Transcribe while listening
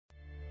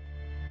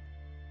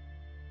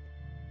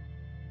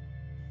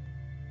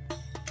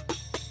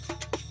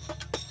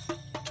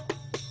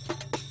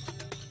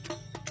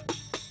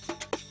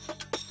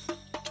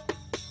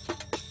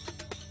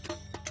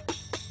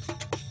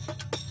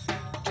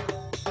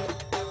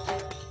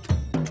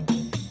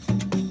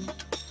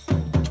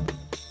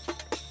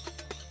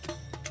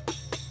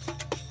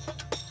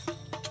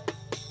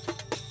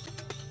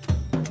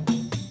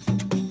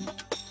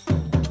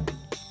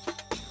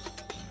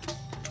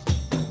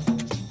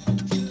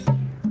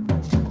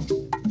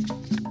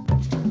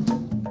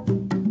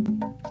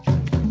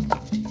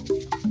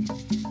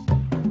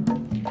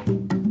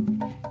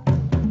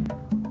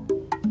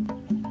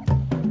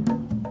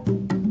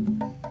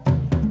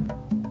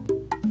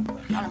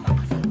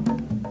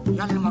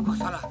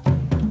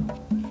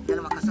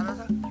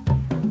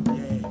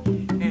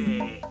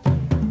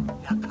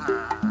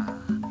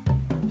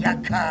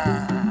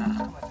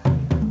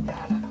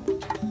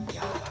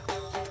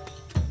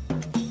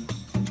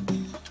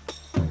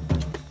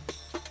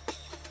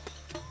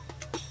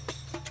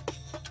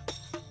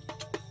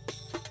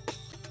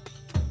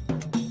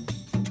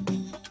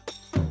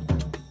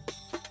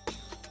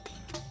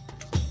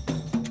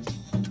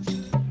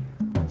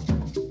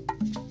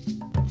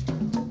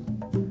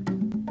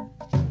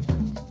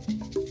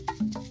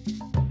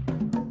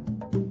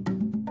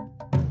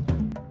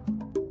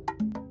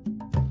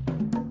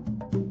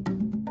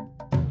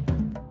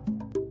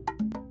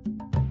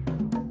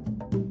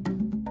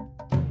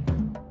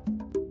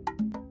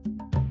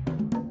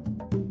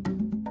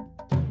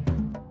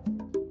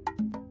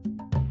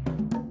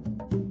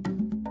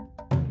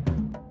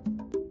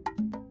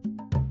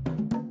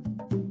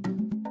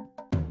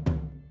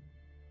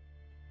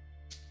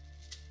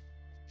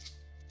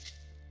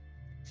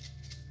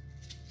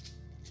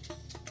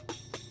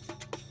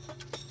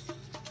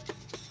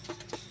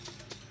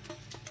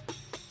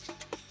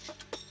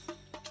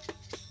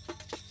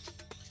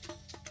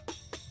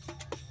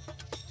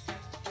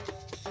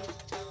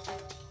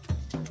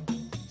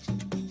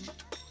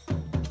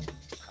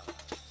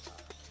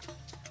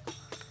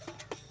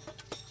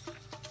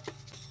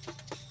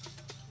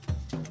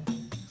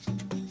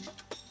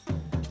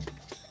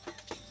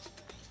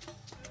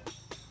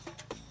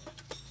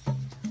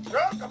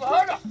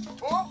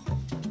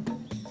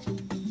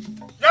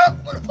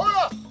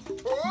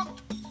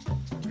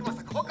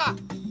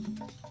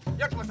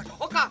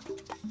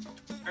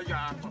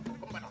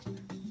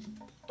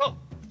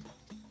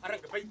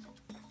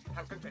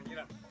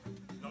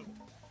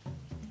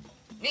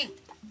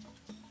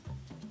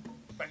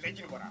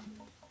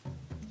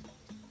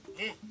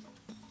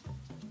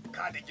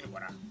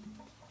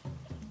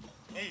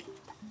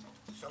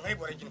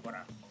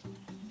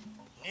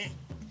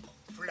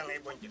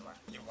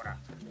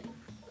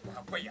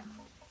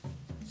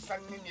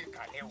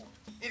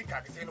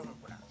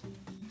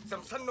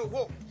sanno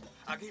wo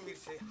agi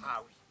mirse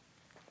hawi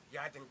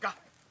ya dinga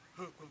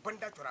kun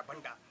banda tora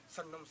banda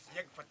sannom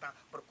siyag fata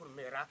barkun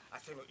mera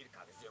aseno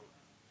irka zew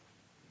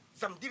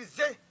zamdir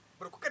ze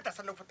barku kata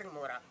sanno fatin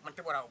mora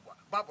mante bora ubwa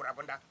babura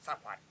banda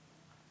safari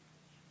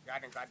ya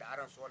dinga da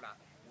aran sola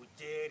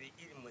wujeri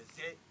ilmu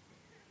ze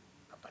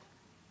kapan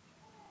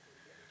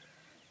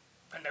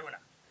kanda wana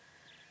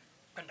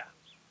kanda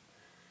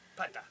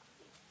pata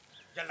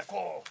yalla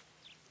ko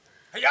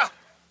haya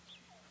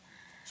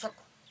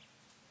sokko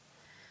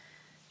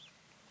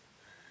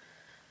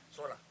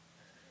sola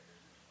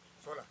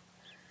sola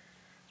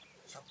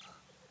sappa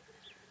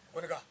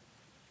konaga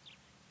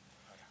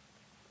haya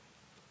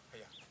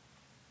haya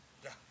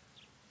ya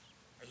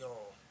ayo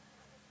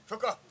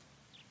sokka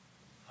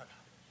haya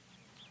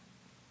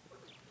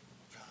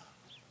ja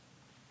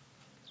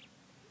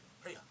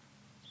haya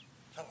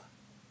sama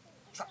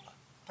sappa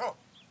to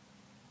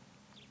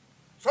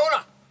sola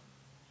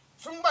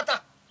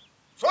sumbata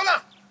sola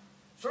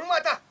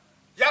sumbata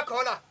ya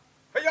kola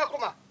haya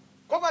kuma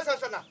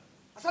sana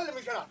asal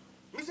misala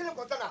misalnya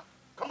kota na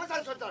kamu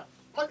sana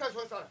maka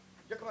sana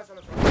ya kamu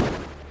sana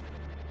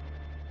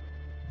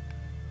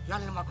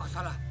yang lima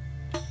salah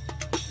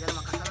ya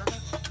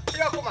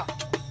kuma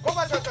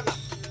sana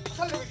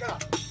asal misala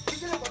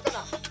misalnya kota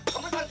na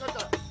kamu sana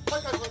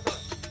maka sana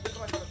ya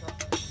kamu sana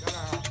ya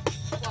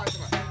apa aja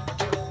mas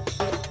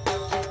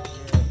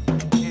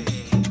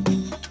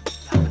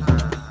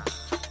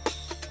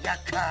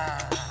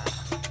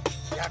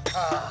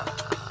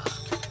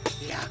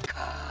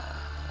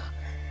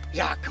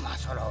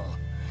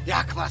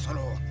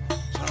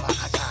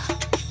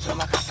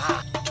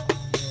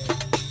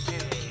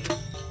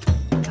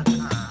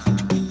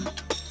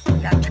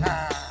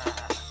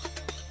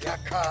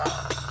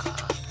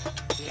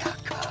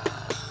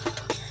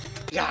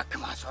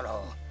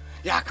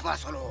Yakma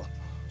solo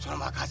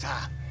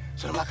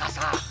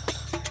makasa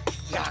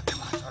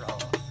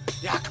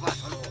yakma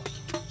solo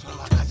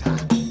makasa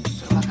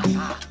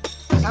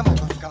kasamo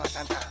kusuka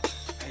masanta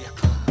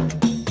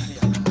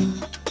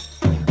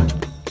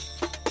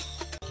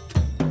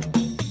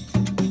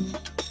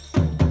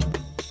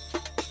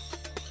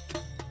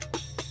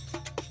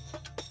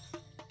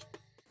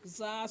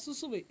za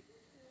susube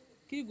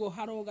kigo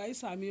haroga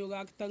isami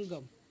yoga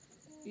tangam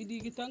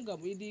idi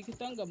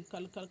kitangam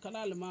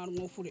kalal mar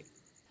ngofure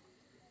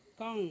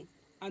kan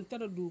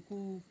antara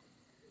duku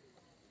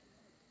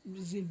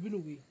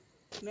zilbinugi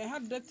ne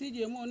hadda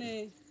tije mo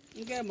ne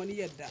ngai mani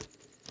yadda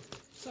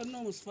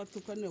sanno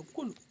musfatu kanne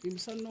kul im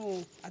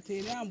sanno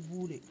atene am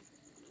bule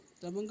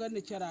zabun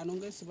ganne cara non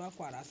ngai siba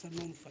kwara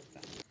sanno mufatta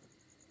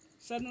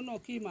sanno no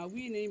kima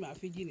wine ma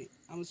fijine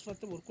am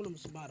musfatu bor kul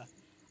musmara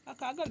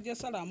aka agar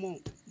jasara mo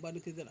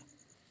bani kidira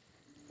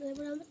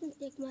bra mutin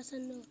tek ma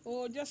sanno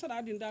o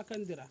jasara din da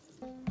kan dira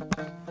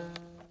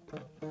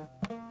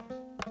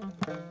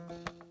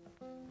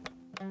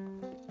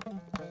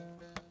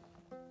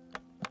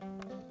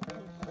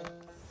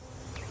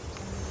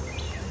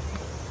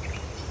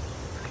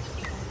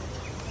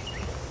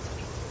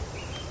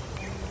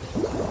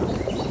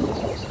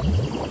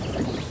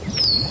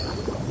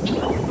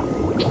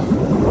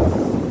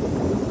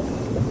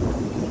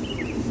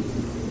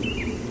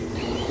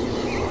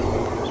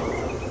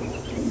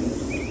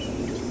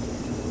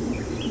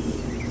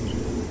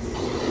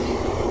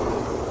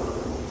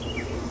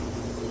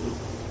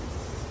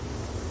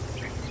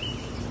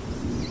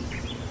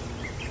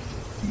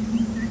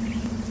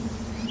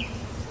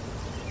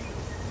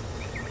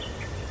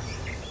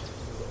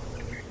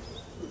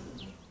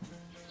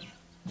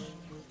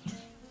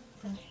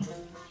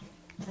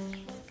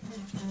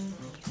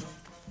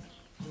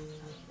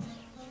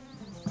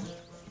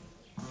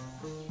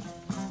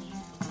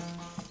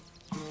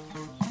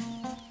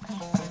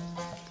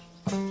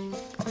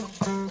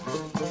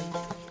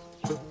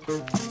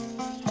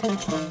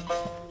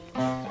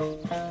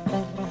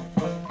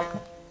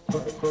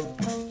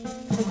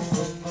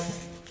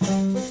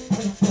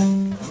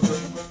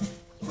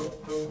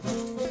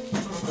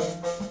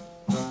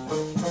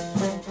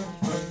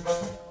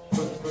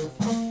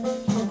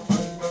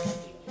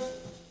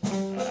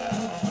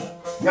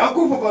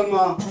Yacouba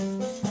balma,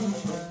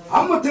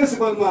 Amates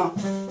balma,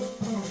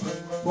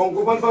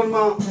 Bongo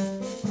balma,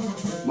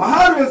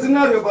 Mahar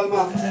Zinario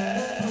balma,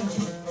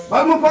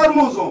 Balma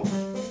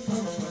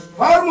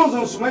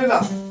Farmozon Sumaila,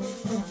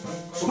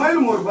 Sumail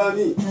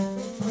Morbani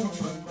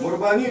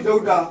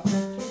Dauda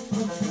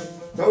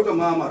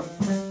Mamar,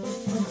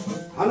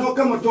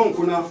 Hanoka Maton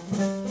Kuna,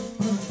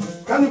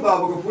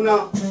 Kanibaba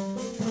Gufuna,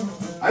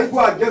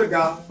 Aikwa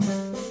Gerga,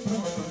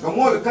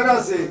 Gamol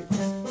Karase,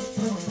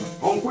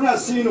 Onkuna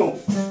Sino,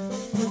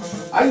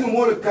 Ainu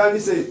Mol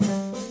Kanise,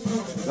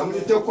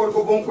 Lamunite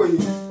Korko Bonkoni,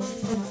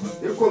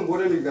 Ikon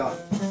Boreliga,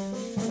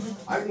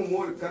 Ainu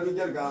Mol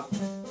Kanigerga.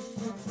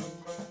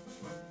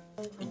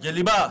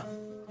 Geliba,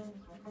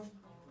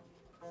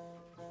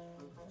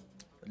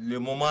 le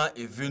moment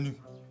est venu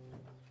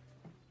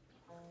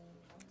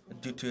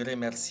de te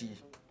remercier,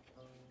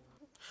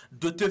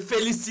 de te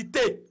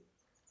féliciter,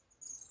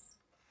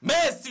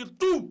 mais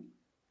surtout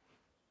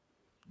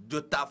de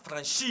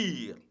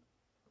t'affranchir.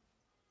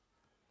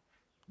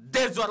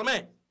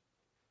 Désormais,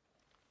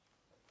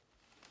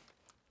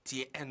 tu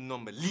es un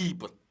homme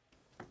libre,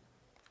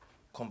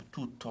 comme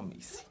tout homme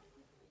ici.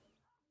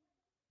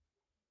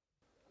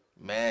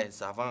 Mais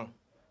avant,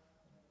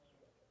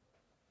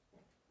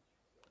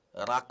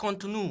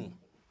 raconte-nous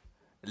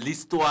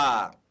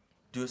l'histoire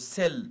de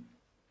celle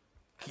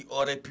qui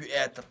aurait pu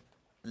être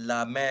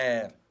la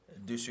mère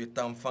de cet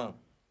enfant,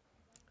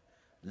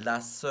 la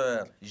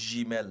sœur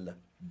jumelle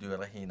de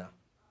Rahina.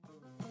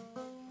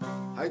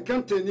 I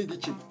can't tell you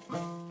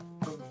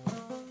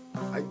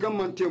I can't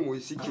maintain my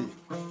siki.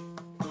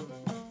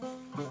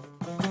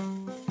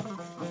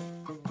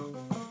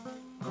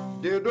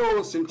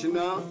 Dedo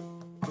Sentina,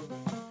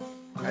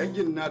 I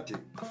get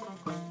nothing.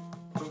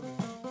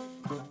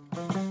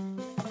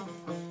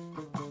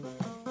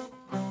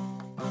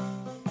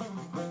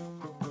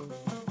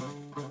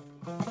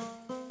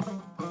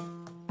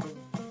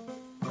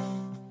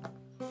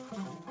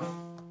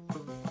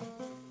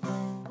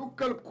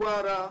 Local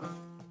Quara,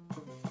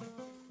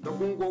 the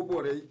Bungo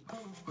Bore.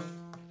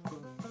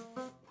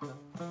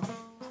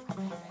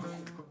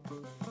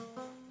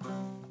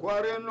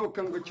 Quara no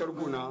Kanga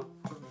Charbuna.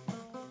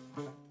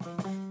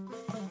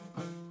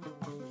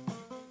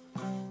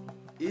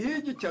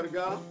 Ihiji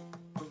Charga,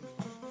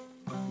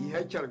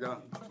 Ihe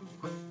Charga.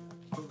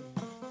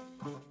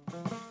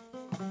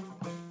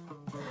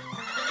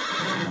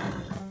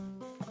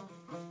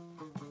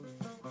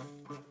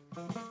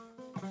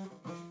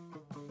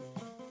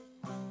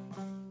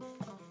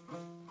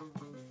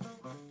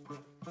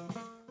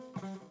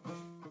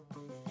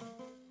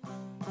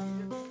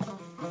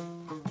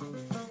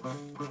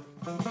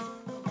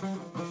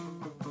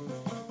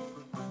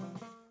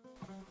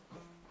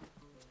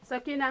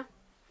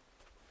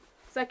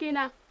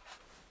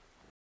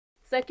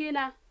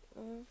 Sakina.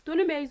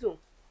 Tunu meizo.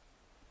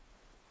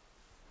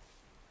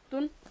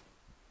 Tun.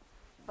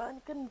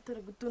 Ban kan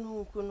turgu tun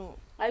hunkunu.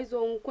 Aizo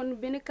hunkun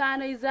bini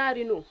kana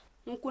izari no.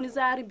 Hunkun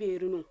izari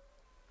beru no.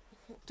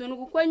 Tunu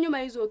ku kwenyu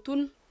meizo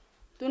tun.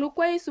 Tunu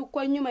kweisu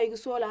kwenyu meigu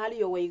sola hali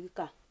yo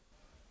weiguka.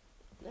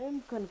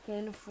 Kan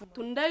kainu fu.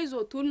 Tun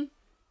daizo tun.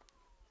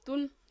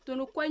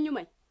 Tunu kwenyu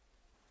mei.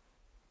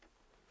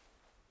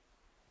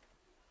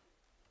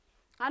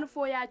 An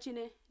fo ya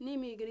cine ni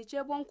mi gini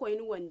ce bon koy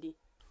ni wandi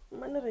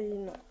man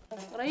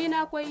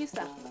Rahina akwai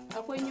Isa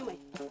akwai Nyumai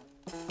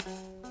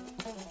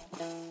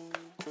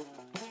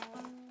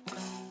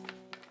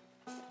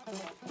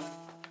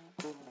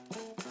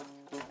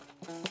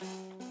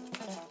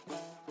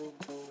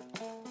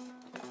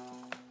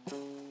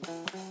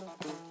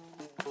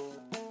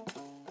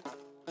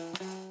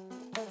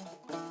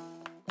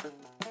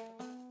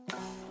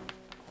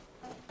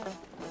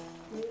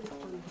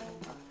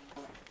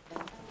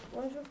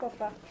Bonjour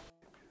papa.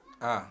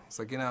 Ah,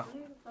 Sakina.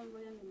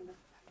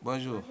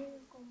 Bonjour.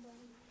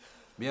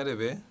 Bien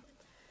rêvé?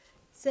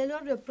 C'est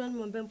l'heure de prendre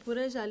mon bain.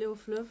 Pourrais-je aller au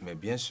fleuve? Mais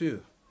bien sûr.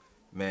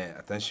 Mais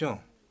attention,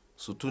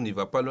 surtout n'y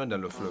va pas loin dans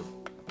le fleuve.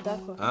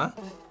 D'accord. Hein?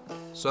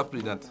 Sois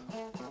prudente.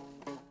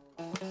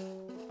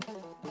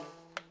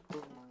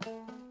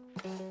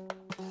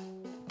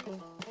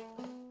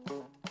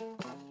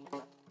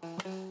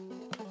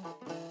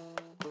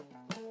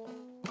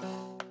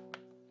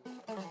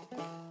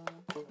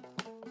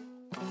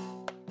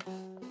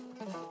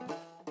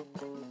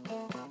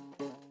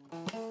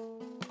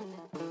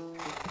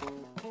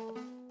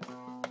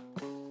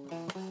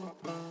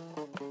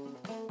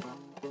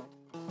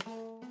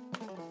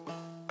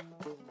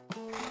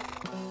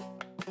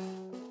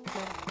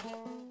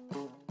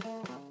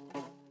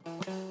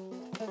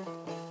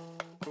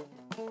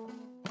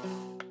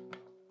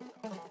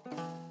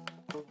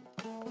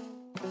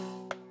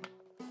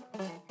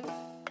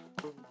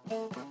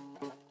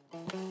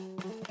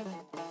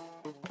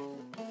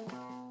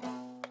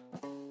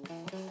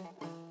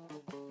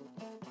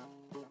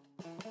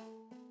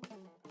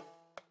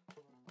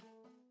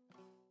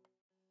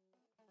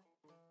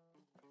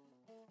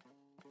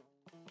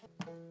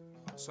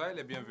 Soyez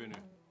les bienvenus.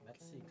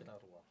 Merci, grand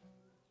roi.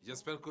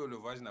 J'espère que le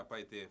voyage n'a pas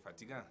été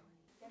fatigant.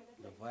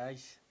 Le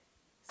voyage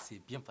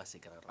s'est bien passé,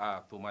 grand roi.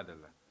 Ah, pour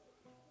Madalla.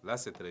 Là,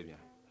 c'est très bien.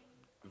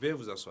 Veuillez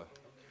vous asseoir.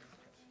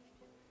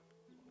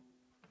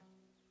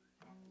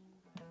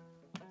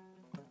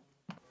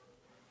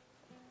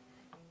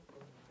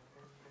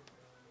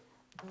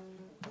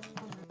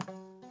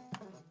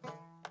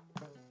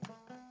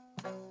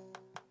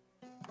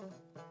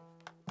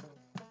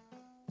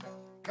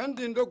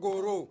 Kandindo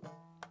goro.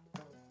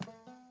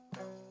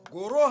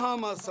 Goro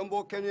hama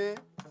sambo kene.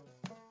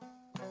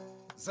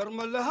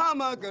 Zarmalla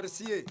hama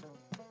garsiye.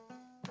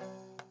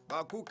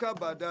 Bakuka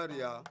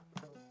badariya.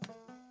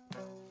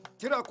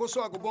 Kira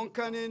koso agbon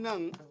kane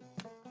nan.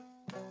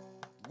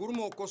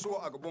 Gurmo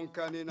koso agbon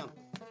kane nan.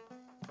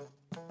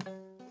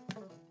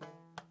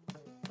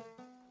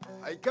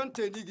 Haikan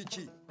te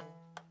digici.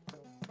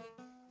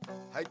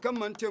 Haikan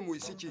mante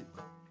muisici.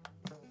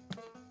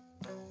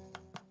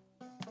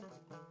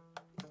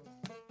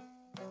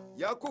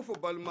 Yakufu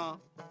balma.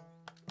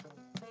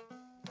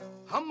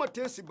 Hamma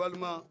tesi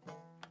balma.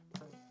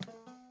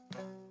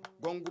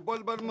 Gongu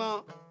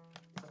balma.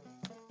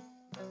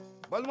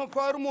 Balma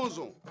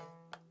farmonzon.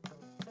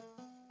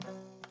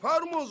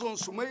 Farmonzon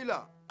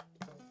Sumaila.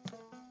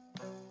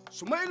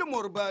 Sumaila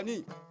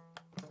Morbani.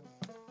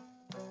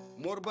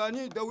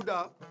 Morbani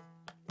Dauda.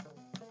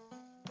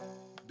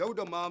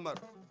 Dauda Mamar.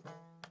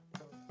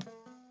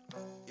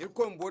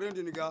 Irko mboren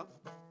diniga.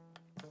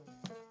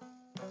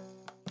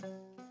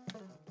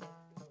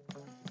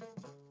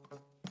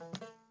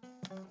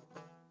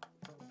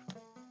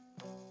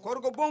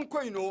 Korgo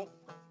bonko ino.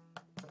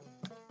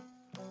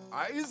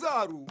 A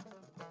izaru.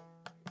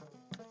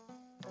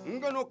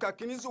 Ngano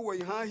kakinizu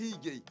wai ha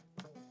hige.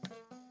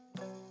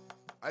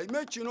 Ai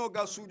mechi no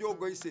ga sujo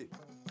goise.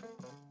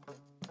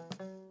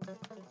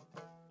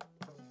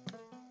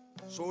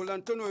 So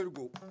lantano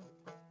irgo.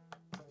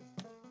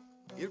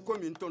 Irko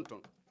min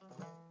tonton.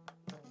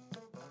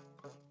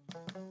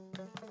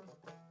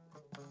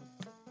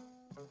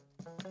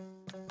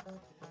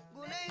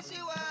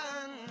 Gunaisi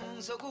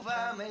wan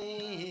sokuva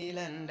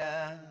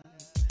mailanda.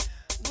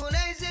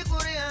 Gunaisi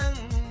kurian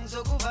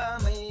sokuva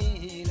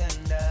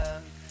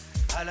mailanda.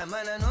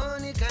 Alamana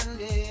noni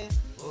kande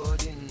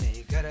odin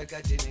nei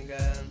karakatiniga.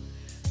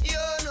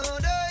 Yo no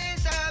do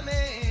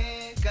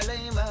isame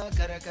kalaima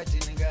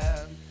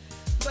karakatiniga.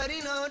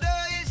 Bari no do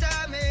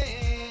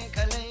isame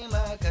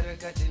kalaima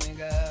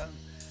karakatiniga.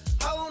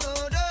 How no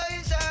do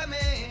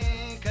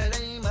isame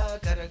kalaima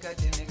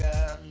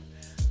karakatiniga.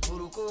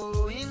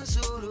 Uruko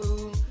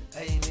insuru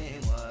aine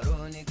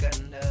maroni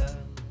kanda.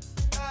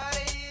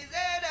 Ai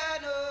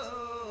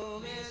zedano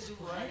mesu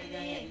wariga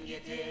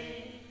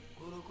yengete.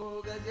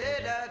 Uruko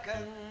gazeda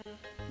kan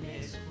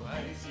mesu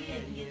warisi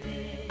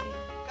yengete.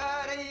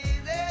 Kari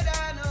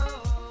zedano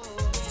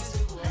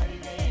mesu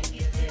wariga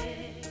yengete.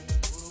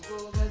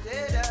 Uruko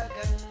gazeda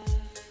kan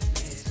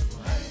mesu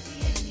warisi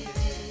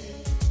yengete.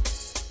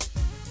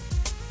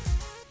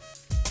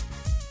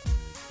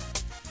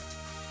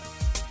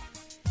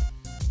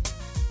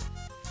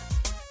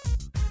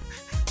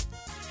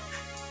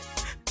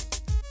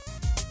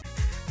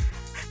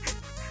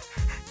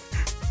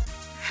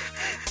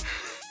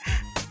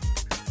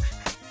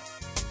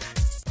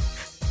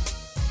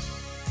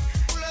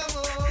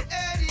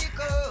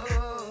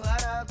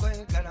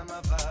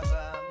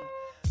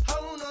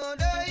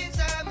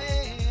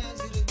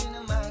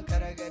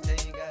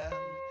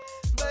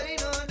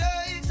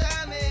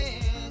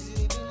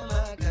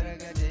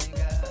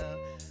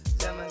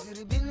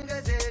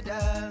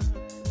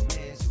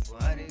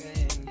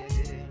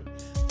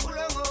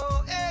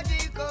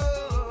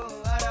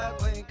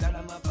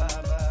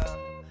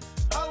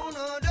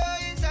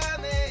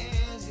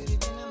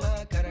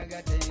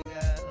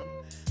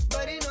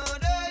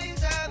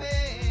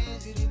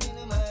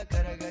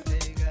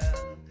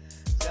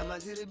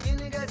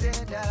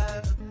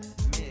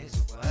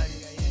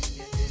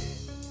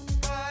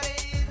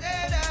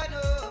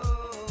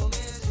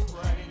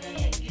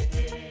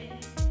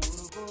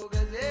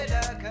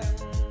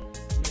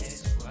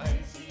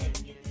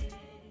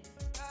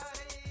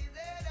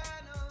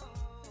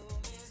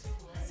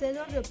 C'est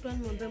l'heure de prendre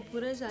mon bain.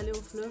 Pourrais-je aller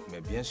au fleuve?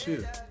 Mais bien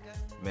sûr.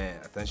 Mais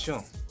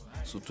attention,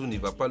 surtout n'y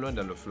va pas loin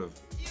dans le fleuve.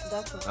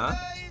 D'accord. Hein?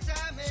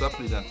 Sois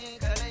prudent.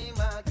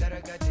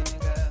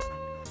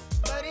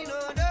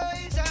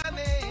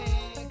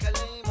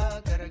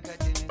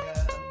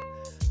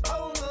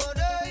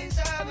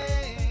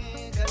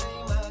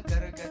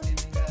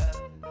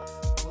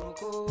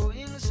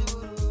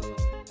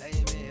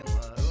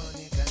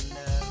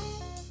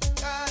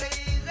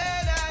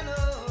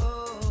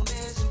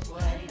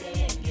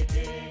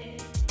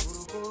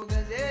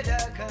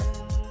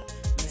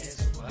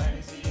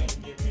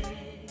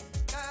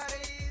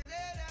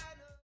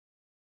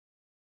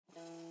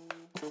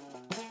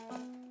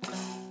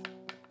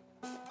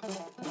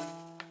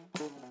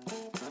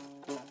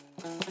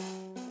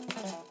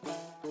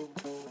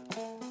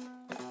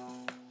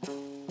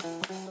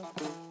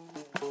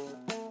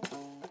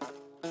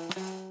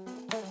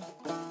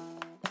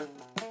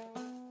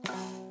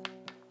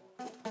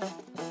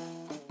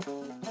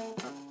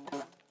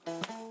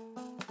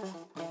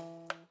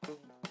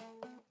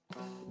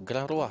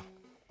 Grand roi,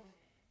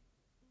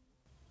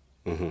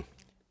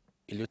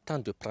 il est temps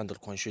de prendre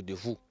congé de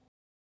vous.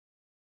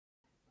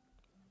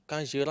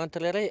 Quand je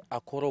rentrerai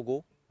à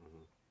Korogo,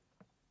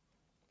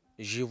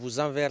 je vous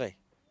enverrai,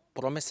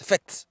 promesse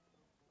faite,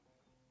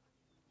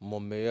 mon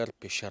meilleur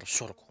pêcheur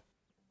sorgho.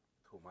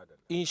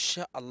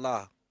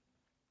 Inch'Allah,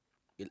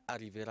 il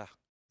arrivera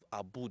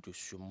à bout de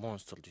ce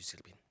monstre du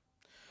Zirbin.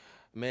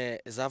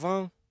 Mais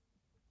avant,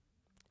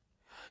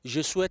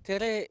 je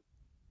souhaiterais,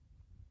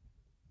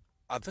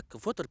 avec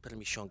votre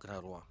permission,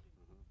 grand roi,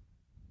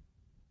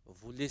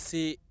 vous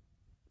laisser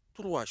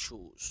 3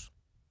 choses.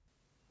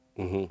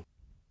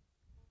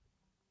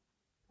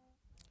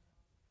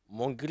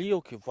 Mon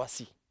griot que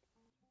voici,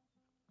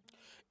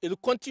 il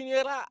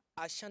continuera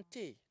à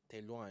chanter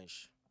tes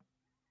louanges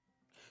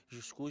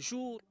jusqu'au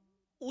jour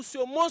où ce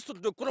monstre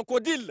de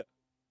crocodile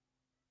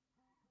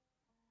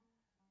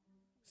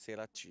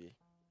sera tué.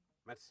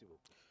 Merci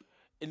beaucoup.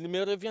 Il ne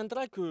me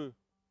reviendra que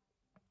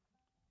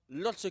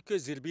lorsque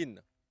Zirbin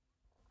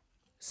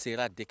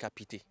sera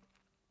décapité.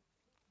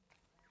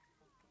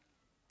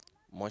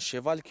 Mon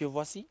cheval que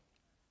voici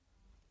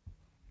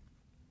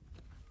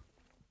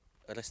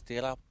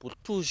restera pour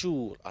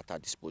toujours à ta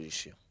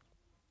disposition.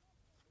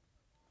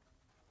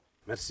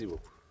 Merci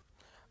beaucoup.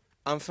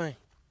 Enfin,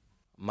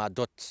 ma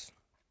dot,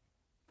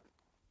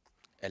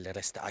 elle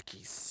reste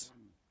acquise.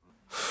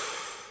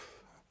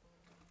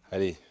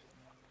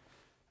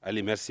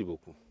 Ali, merci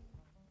beaucoup.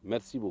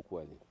 Merci beaucoup,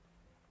 Ali.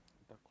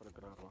 D'accord,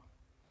 grand roi.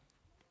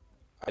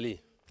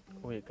 Ali,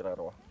 Oui, grand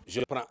roi.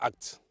 je prends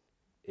acte.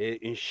 Et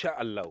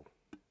Inch'Allah,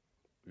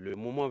 le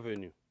moment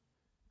venu,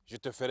 je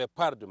te ferai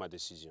part de ma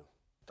décision.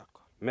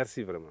 D'accord.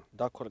 Merci vraiment.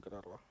 D'accord,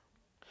 grand roi.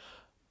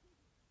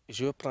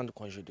 Je vais prendre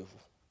congé de vous.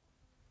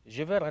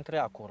 Je vais rentrer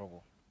à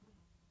Korogo.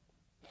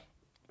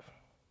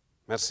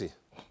 Merci.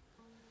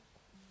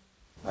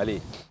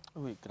 Ali,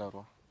 Oui, grand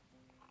roi.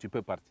 tu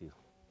peux partir.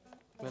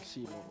 Merci,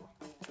 mon roi.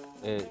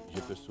 Et je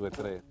te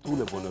souhaiterai tout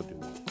le bonheur du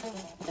monde.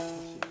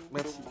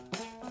 Merci.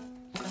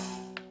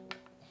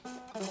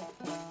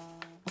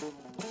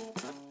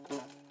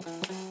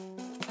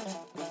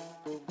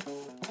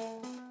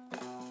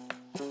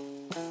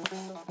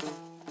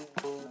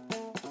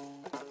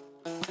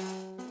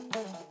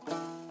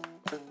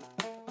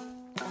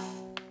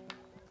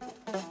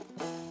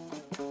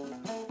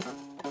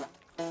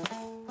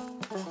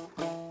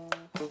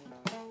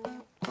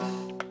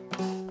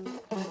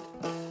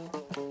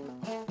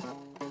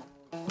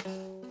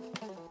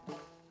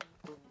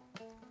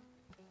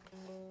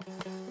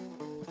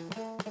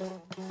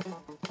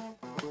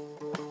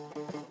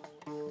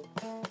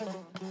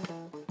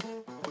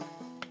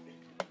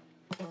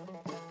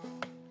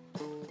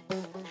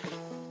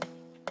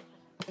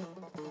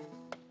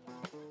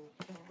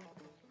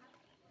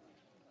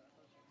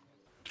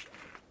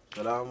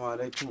 Salamu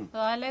alaikum.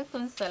 Wa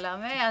alaikum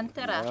salam. Ai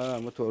antara. Ah,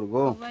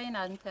 matorgo. Bayin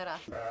antara.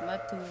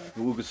 Matu.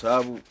 Bugu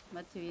sabu.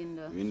 Matu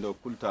windo. Windo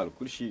kultal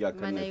kulshi ga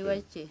kan. Mana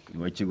iwace.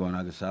 Iwace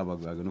gona ga saba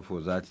ga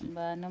nufo zati.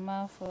 Ba na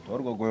ma fo.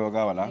 Torgo goyo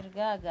ga wala.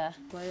 Irgaga.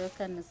 Goyo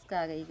kan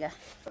niska ga iga.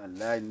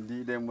 Wallahi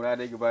ndi dai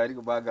murade ga bayar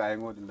ga baga ayi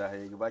ngodin da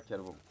haye ga ba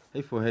kyarbo.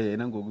 Ai fo haye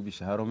nan gogu bi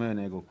shaharo me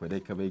ne go ko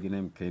dai ka bai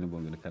gine kai ni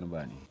bon kan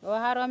bani. O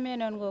haro me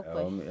non go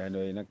ko. Ya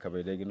no ina ka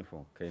bai dai gine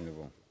fo kai ni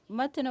bon.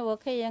 Matuna wo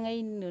kai yan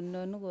ai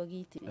nonno nugo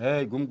giti.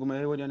 Gumguma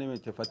ai wani ne me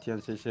te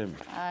fatiyan sai shem.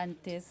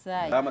 Ante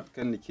sai. Lamat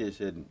kan ni ke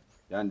shedin.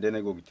 Yan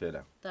dene go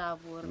gitela. Ta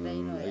bor dai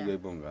no ya. Ai gai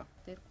bonga.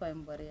 Te ko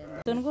en bor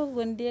yan. Ton go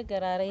gonde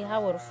garare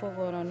hawar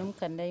fogo no num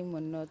kan dai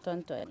mun no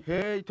tonto.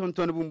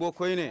 Tonton bumbo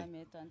koy ne.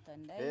 Me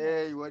tonton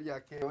dai. Wari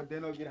yake o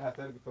deno gir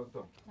hasar gi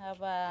tonton.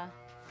 Aba.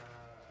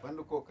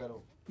 Bandu ko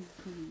karo.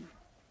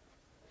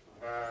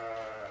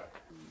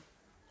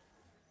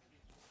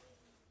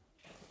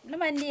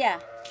 Numandiya.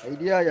 Ai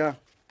diya ya.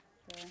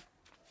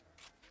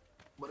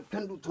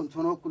 Barkandu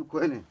tontono kul ko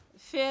ne.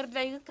 Fer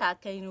dai ka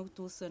kai no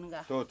tusun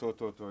ga.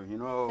 To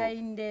hino.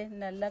 Kainde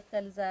na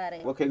lakal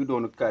zare. Wo kai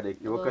do ka de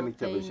wo kan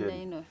ke be she.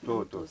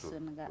 To.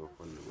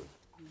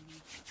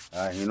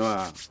 Hino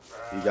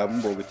ija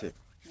mbo gite.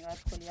 Ya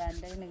kul ya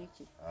ndai na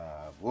gici.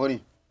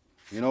 Boni.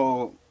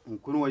 Hino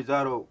kun wai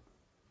zaro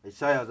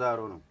ishaya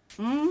zaro no.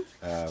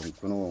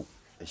 Kun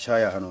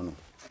ishaya hanono.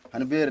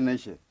 Han ber ne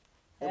she.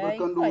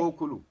 Barkandu wo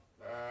kulu.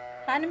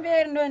 Han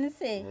ber non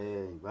se.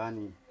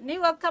 Bani. Ni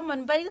wa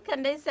kaman bai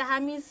kan dai se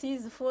hamisi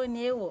zufo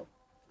ne wo.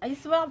 Ai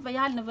suwa ba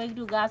ya na bai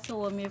du gaso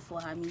wo me fo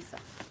hamisa.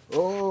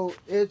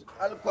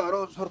 Al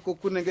kwaro sorko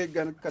kunne ge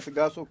gan kat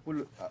gaso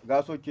kul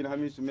gaso kin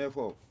hamisu me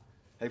fo.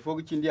 Hay fo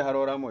gi cindi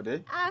harora mo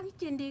de.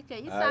 Cindi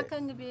kai isa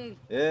kan be.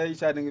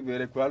 Isa dinga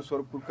bere ko al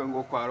sor kul kan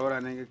go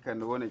kwarora ne kan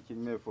wona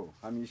kin me fo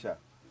hamisha.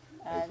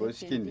 Hay fo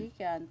skindi.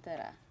 Ke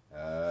antara.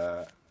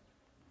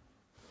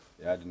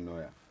 Ya dinno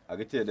ya.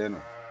 Agite de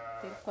no.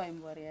 Tir ko en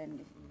bor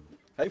yande.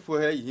 Hay fo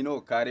hay hino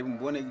kare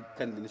mbone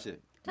kan dinse.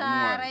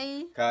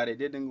 Karai. Kare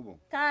de dinga bo.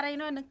 Karai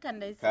no nan kan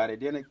dai. Kare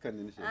de ne kan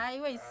dinse. Ai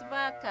wai su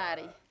ba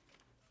kare.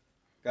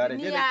 Kare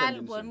de ne kan dinse. Ni ya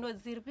alborno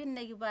zirbin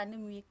ne ba ni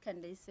mi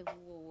kan dai se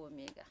wo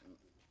mega.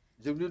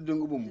 Zibdi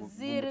dungu bumbu.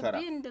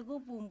 Zirbin de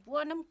gubum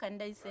bonam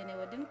kandai sene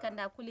wadin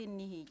kanda kulin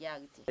ni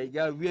hijagti.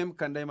 Ya wiem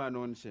kandai ma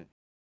non she.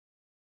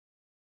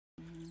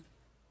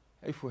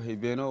 Ay fo he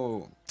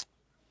beno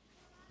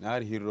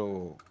nar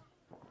hiro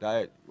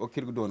da o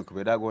kirgu don ko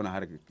be da gona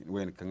har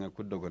wen kan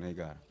kuddo gona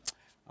gar.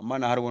 Amma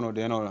na har wono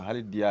de no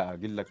hal dia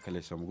gilla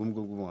kale som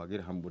gum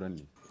agir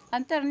hamburanni.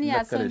 Antar ni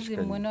asan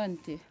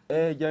zimmononte.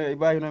 Ja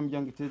ba hinam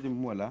jangite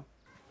jim wala.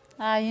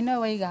 Ina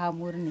way ga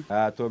hamurni.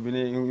 To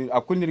bine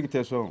akun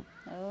nirgite so.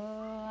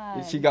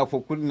 Shiga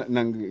fo kun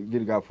nan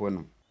girga fo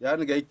nan. Ya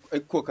ni ga ai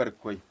kokar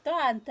koi. To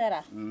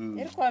antara.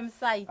 Irko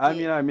misai.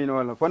 Amina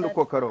wala fondo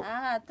kokaro. To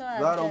antara.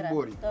 Zaron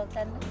bori. To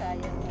kan ka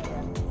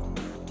yan.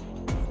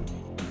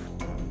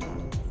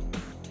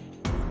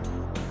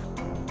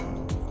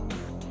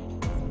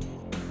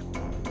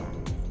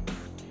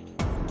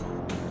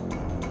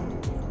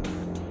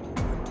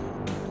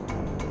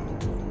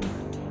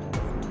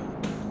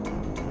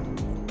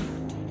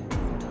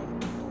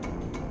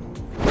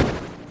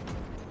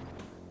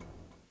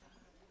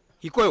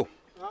 Hikoyo.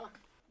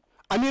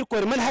 Amir ko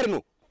man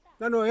harno.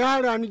 Nano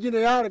yara ni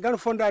jine yara gar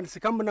fonda si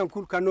kam nan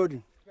kul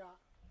kanodi.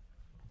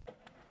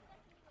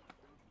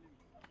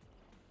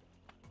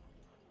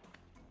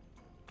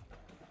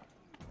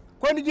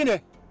 Ko ni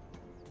jine?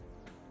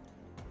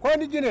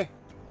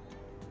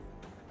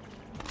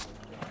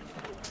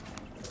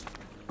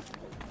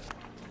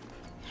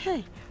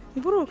 Hey,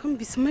 buro kan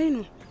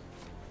bismainu.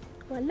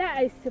 Wallahi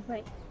ai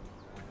sibai.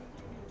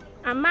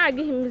 Amma a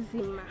gihin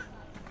zimma.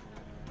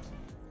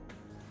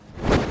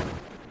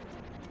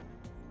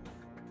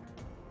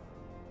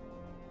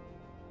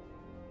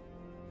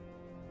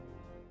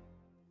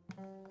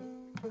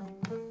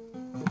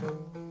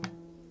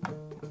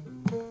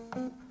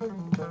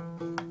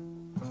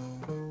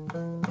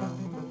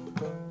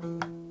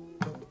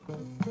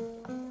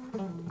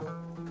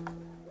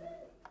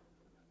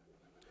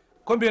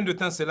 Combien de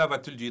temps cela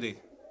va-t-il durer?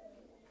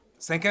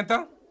 50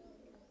 ans?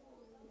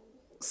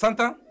 100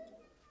 ans?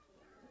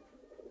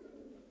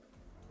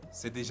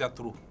 C'est déjà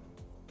trop.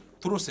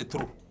 Trop, c'est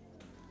trop.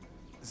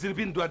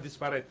 Zirbin doit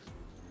disparaître.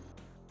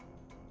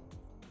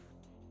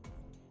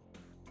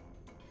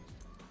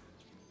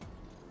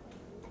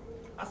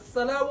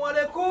 Assalamu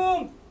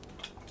alaikum.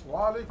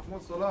 Wa alaikum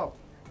assalam.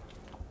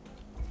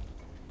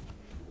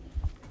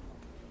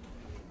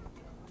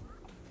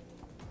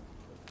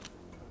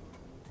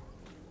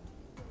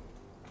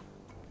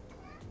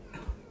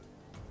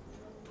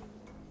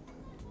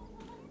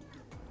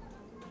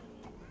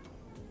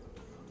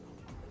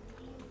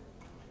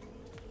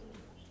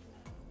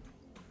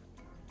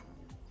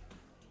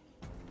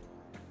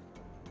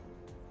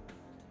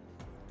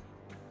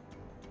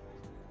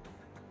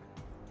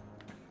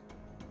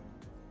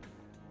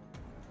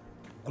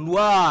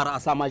 Gloire à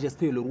Sa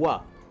Majesté le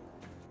roi.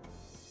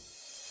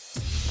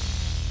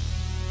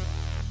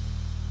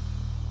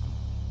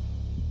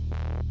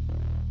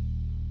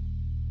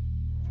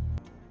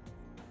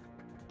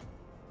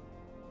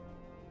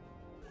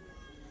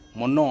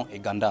 Mon nom est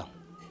Ganda.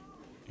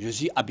 Je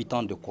suis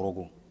habitant de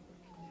Korogo.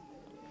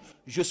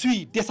 Je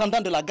suis descendant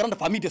de la grande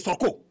famille de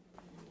Sorko.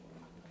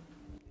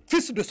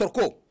 Fils de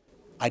Sorko,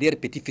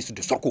 arrière-petit-fils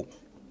de Sorko.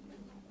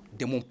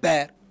 De mon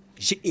père,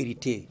 j'ai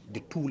hérité de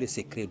tous les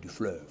secrets du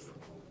fleuve.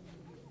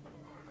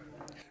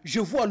 Je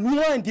vois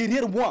loin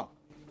derrière moi,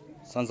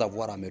 sans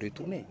avoir à me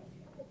retourner.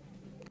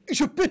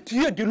 Je peux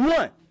tuer de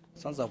loin,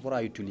 sans avoir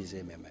à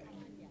utiliser mes mains.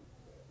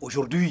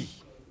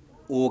 Aujourd'hui,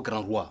 ô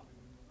grand roi,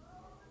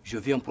 je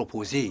viens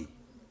proposer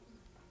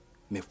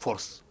mes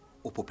forces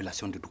aux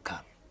populations de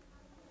Doukar.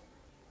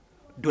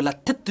 De la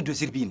tête de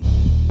Zirbine,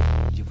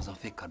 je vous en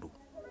fais cadeau.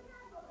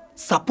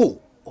 Sa peau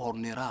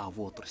ornera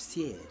votre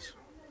siège.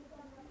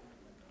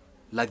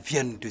 La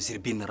viande de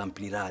Zirbine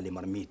remplira les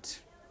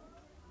marmites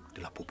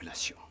de la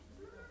population.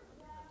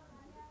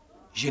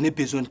 Je n'ai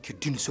besoin que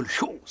d'une seule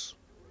chose,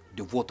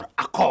 de votre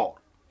accord.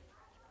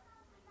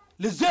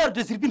 Les heures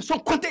de Zirbine sont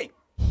comptées.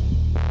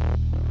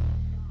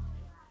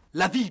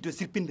 La vie de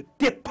Zirbine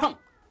dépend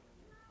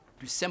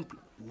du simple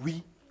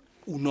oui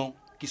ou non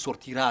qui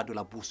sortira de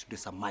la bouche de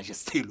Sa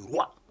Majesté le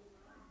roi.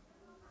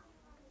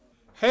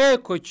 Hé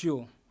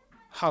Kochio,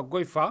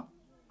 Hagoifa,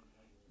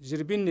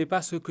 Zirbine n'est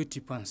pas ce que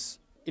tu penses.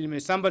 Il me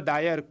semble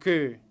d'ailleurs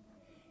que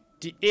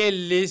tu aies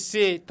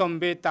laissé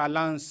tomber ta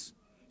lance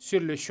sur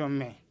le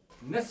chemin.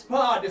 N'est-ce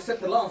pas de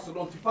cette lance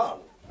dont tu parles?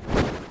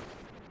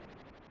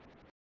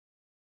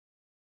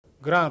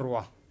 Grand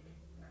roi,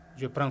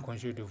 je prends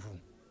congé de vous.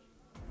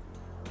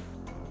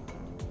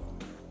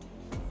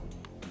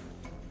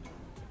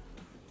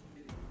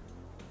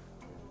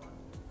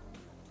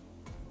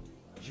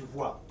 Je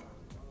vois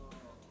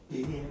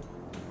derrière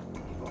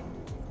devant.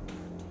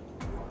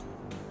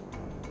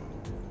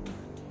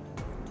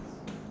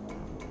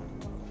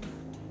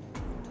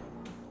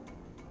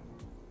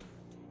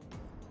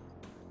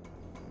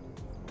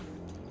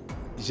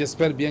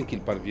 J'espère bien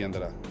qu'il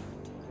parviendra.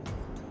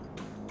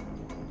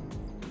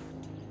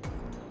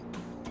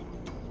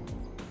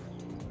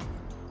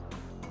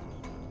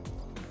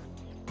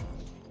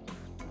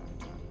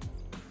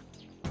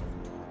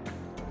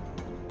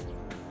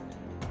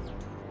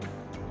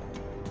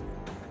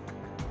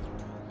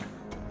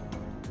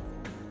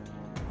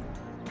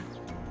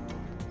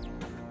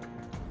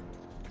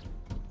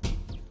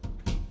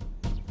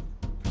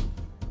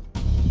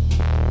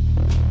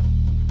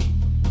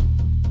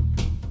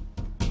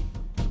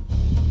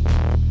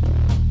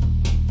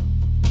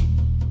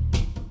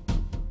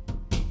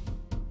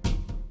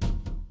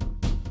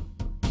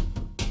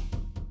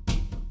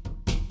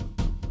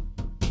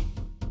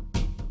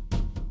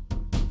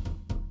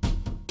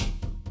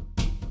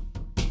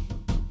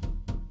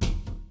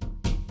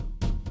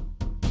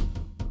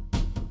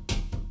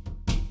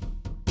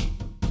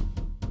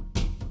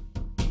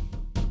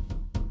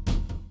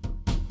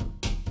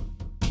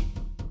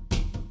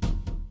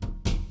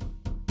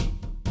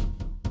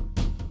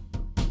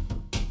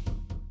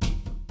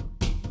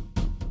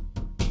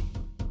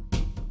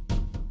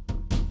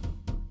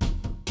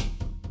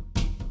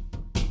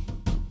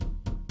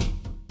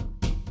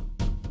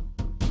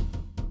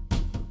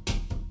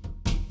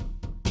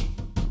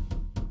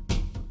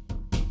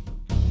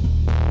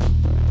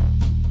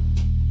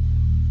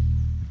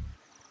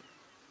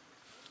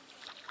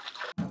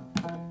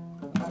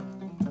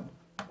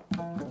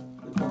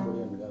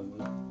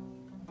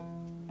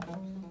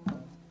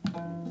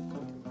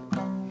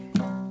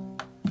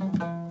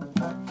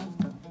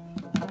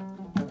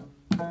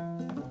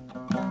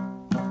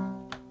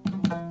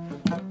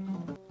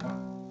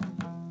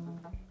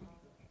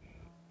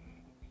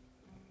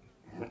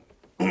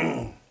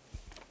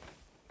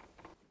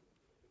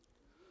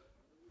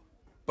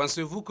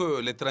 Pensez-vous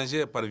que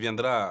l'étranger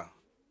parviendra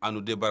à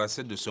nous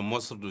débarrasser de ce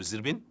monstre de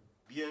Zirbin?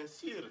 Bien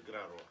sûr,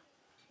 grand roi.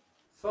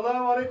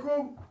 Salam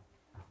alaikum.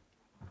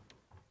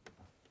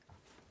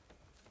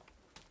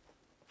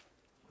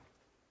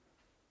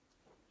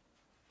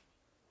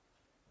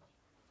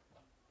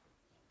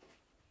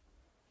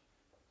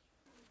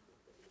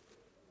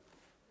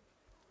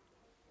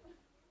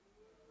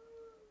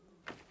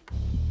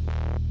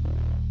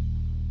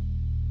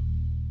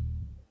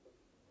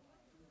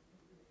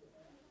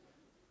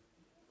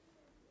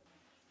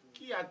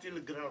 Qu'y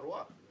a-t-il, grand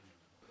roi?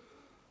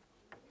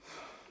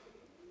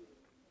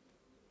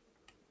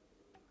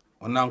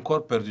 On a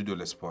encore perdu de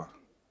l'espoir.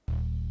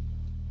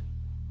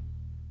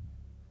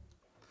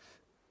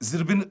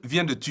 Zirbin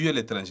vient de tuer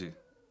l'étranger.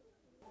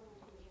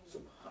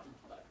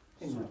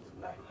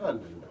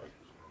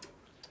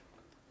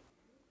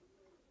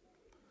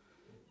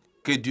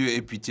 Que Dieu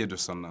ait pitié de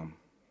son âme.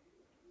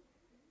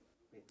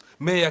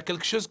 Mais il y a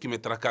quelque chose qui me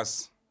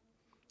tracasse.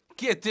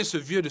 Qui était ce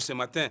vieux de ce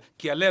matin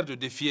qui a l'air de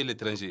défier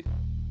l'étranger?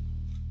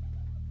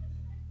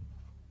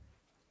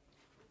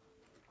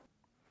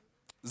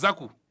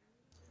 Zakou.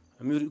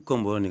 Amir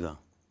Komboniga.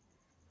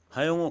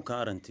 Hayongo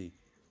karanti.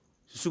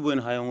 Susuben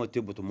hayongo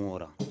teboto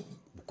mora.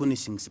 Bukuni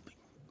singsipi.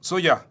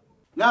 Soya.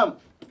 Nam.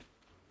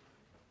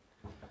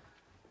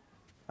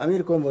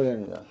 Amir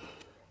Komboniga.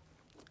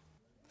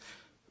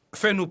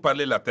 Fais-nous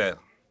parler la terre.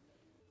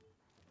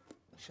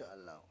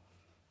 Inch'Allah.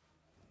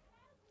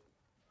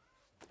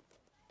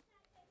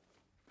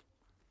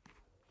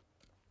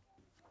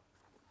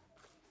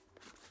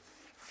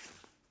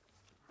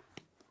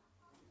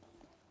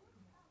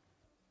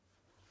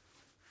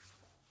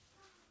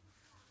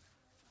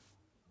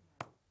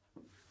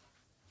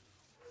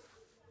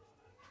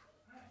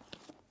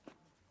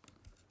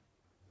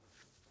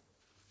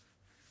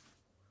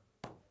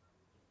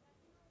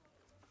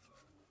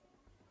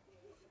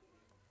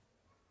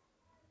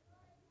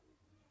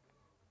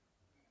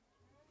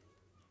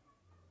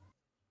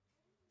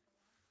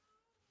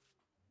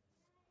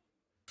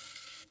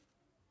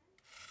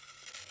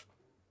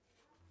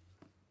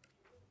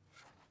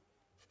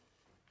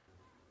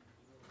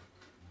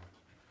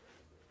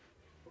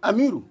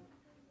 Amiru,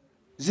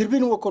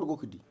 Zirbin wo korgo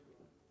kudi.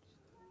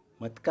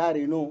 Mat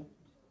kare no,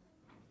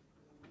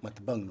 mat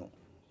bang no.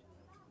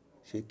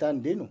 Shaitan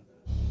de no.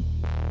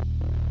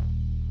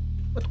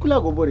 Mat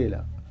kula go bore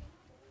la.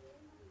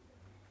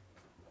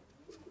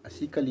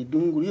 Asikali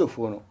dunguri yo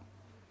fono.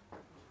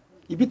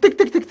 Ibi tek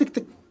tek tek tek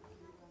tek.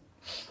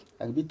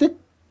 Agbi tek.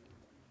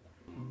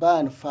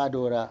 Ban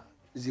fadora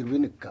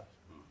Zirbin ka.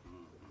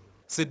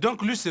 C'est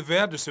donc lui ce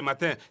veillard de ce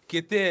matin qui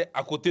était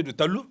à côté de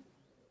Talou?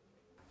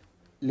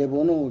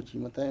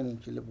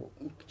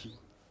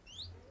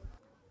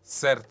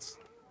 Certes,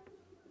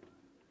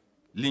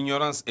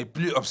 l'ignorance est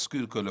plus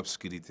obscure que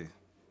l'obscurité.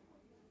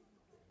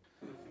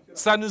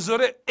 Ça nous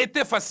aurait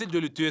été facile de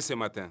le tuer ce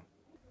matin.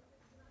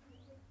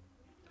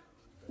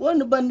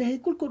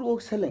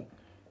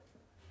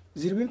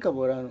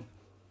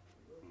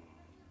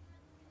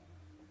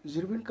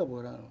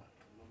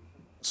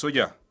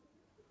 Soja,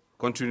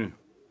 continue.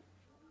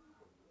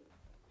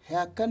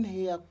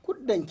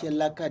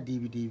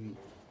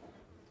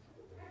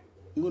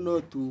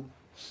 Ngunotu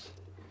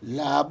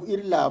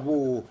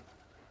labo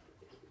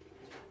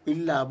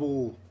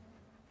illabo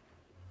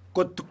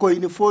kot koy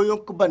ni fo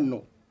yonk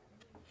banno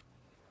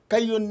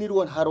kayon nir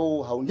won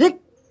haro hawnik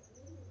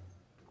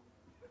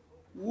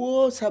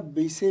wo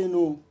sabbe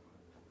seno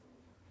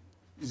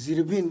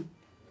Zirbin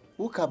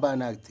wo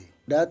kabanagte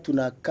da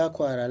tuna ka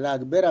kwara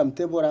lag beram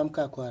te boram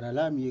ka kwara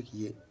lam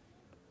yekiye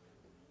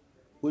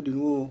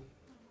wodin wo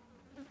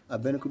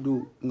aben ko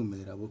du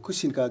ngumera bo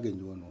kushin ka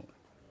genjo wono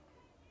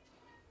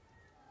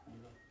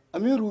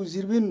Amiru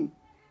Zirbin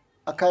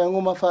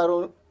akayango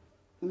mafaro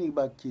ni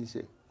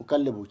bakinse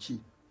ukalle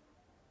bochi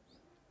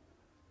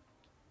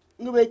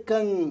ngbe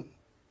kan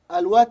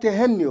alwate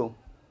henyo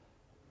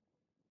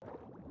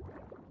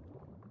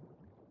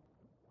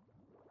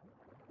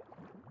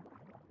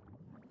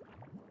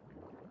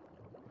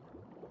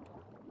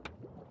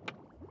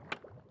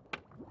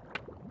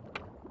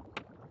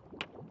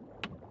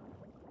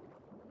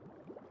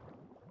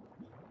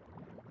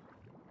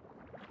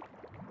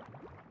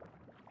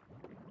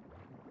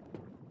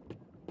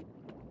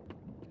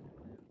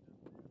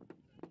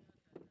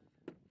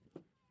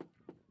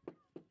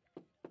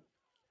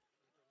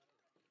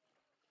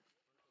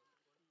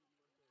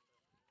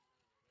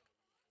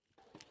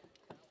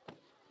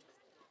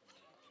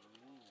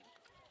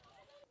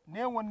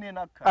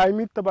ay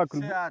mi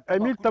tabakul ay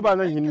mi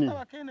tabana hinni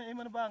ba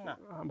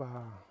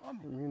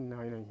min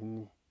na ina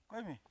hinni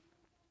komi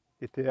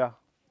ite ya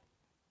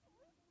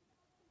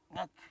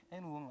nak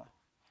en wonga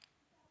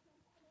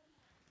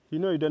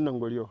hino idan nan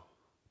goriyo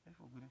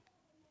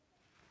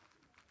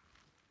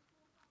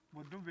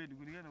bodum be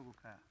duguri yana go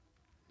ka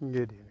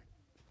ngede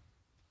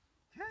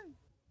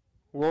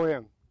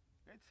woyan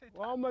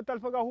wa ma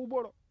talfaga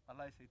huboro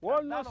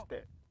wal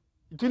naste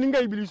tuni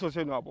ngay biliso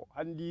seno abo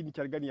andi ni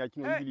calgani ya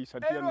kino biliso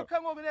tiano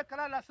kango bene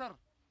kala lasar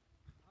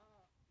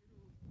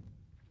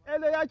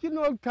ele ya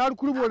kino tar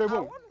kurbo re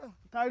bon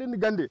tari ni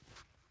gande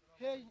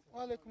hey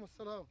wa alaikum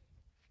assalam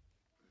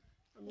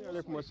ami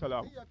alaikum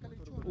assalam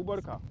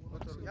ubarka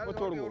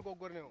motorgo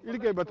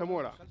irge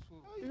batamora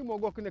irmo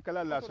gokne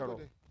kala la saro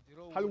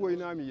hal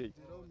woyna mi yey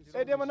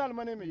e de manal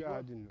maneme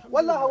ya din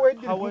wallahi hawai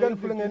dingal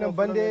fulnga nan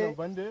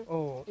bande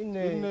oh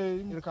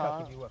inne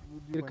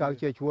irka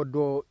ke ci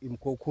woddo im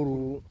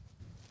kokuru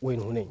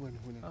wayin hunay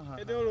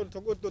e de ron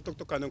to goddo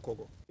tok kanen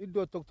kogo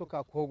iddo tok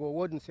kogo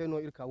wodin seno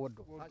irka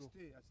woddo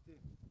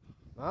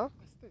ha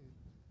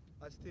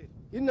aste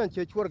innan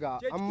ce ci warga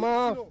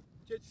amma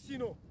ce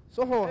sino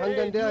soho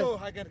hangan da yo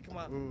hagar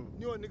kuma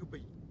ni woni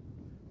bai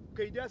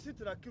kai da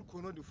sitra kil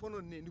kono di fono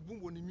ne ni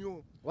bumbo ni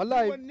miyo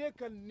wallahi wanne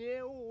kan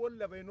ne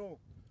walla bai no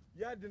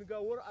ya dinga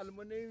war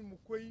almanai mu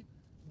koi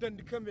dan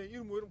di kame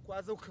irmo irin ko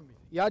azau kame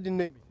ya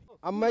dinne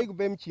amma yi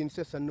bai mci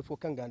sai sannu fo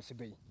kan gan su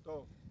bai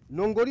to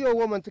nongoriyo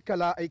wo man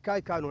tikala ai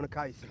kai kano na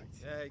kai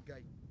sai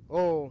gai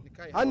oh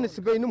hannu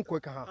su bai nim ko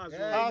ka ha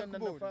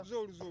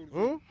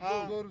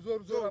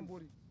zor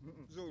ambori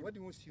wadi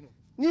mo sino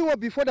ni wo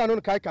before da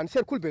non kai kan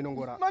ser kulbe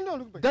nongora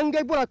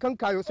dangai bura kan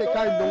kayo sai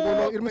kai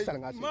nongono irmi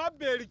salngasi ma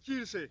beri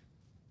kirse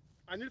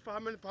anil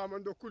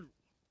fahaman do kulu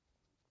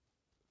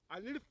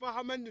anil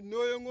fahaman ni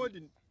noyo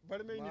ngodin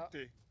barme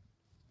nitte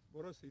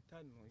boro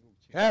seitan no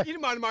yuci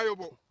ilman mayo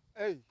bo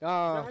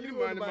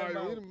ilman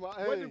mayo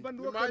wadi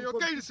bando mayo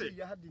kairse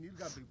ya hadin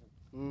irga bebo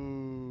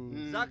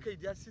zakai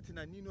dia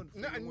sitina ni non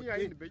na anni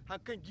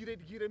hakan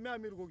gire me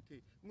amir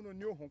gote muno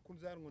nyo hon kun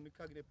zar ngoni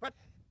kagne pat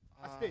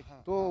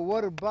to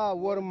war ba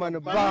war man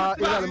ba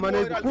ilal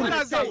mane kun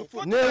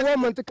ne wo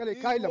man ta kale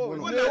kai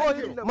labono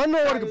man no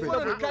war gbe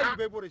kai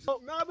be bore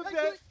na be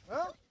hey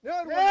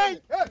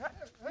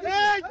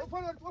hey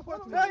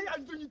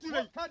andunyi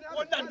tirai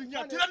wannan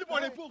dunya tirai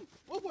bore fo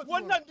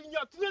wannan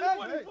dunya tirai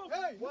bore fo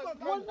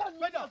wannan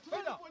beda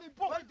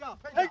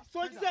hey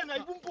so gise na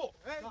ibumpo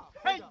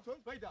hey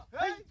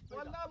hey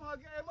wallahi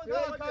ma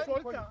ga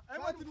solka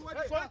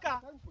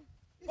solka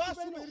ba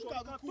su ne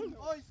ka kun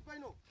oh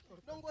spaino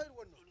don goyi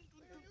wannan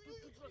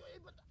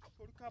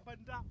solka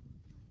banda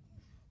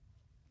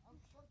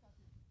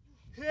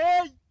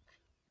hey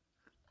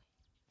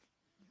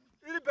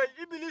ilbe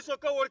ibiliso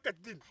ka workat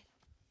din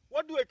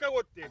wadu e ka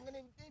wotte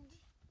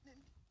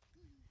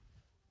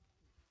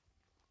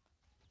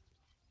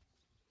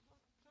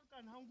solka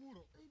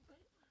hanguro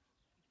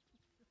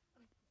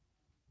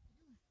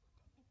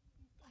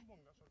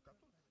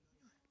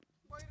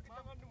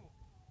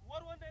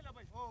war wanda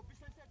labai oh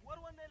bisese war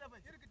wanda labai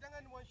irgi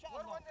dangan mo insha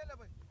Allah war wanda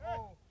labai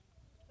oh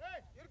hey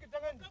irgi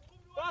dangan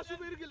ba su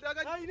irgi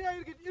dangan ai ne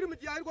irgi irmi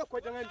ya irgo ko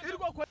dangan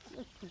irgo ko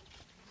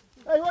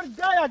ai war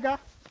gaya ga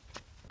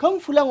kan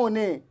fulango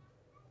ne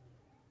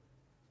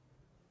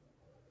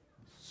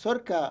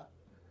sorka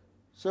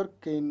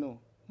no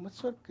ma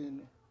sorka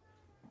no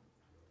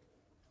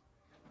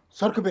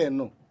sorka be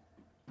no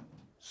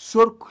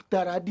sorku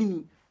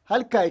taradini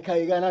hal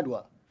kai ga na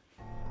duwa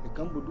e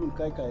kan budun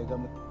kai ga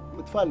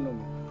mutfal no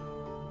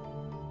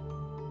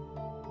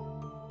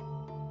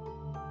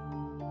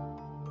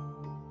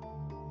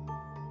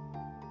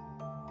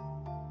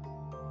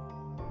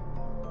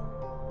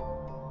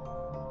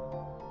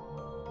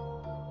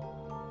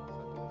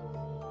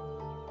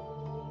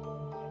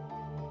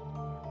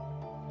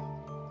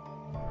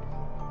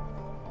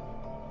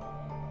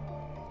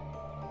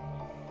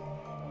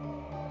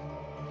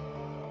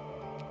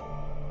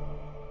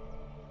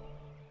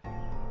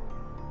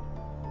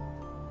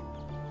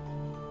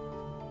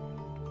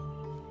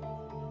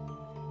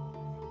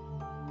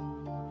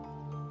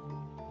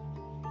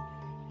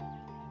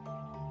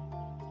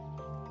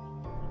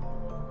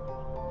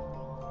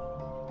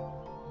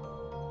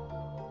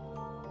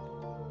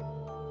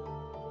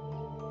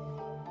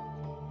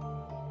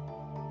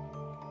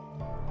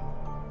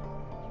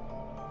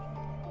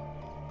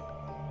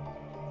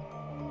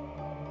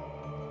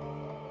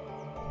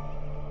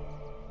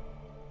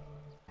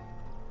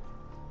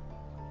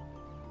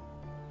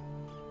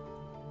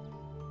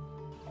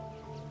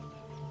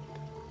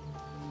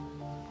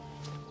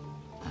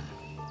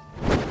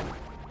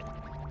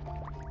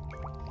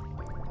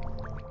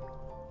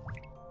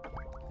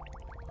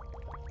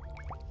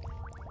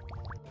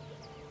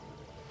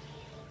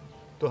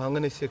to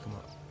hangane sai kuma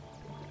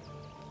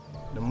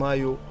da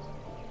mayo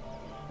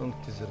don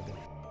tizirgin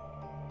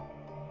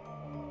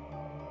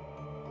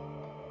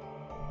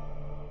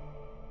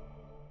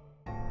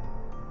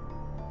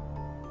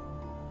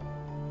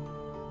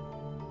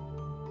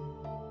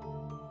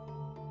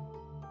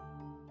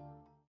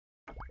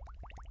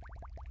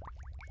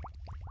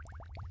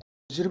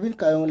zirbin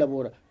kayon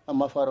labora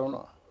amma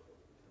farona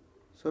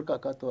sorka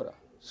ka tora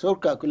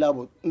sorka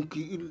kulabo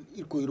inki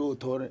ilko iro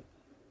tore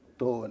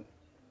to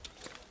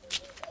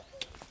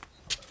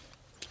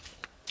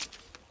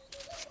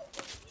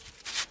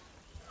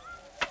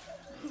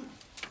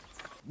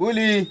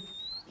Buli.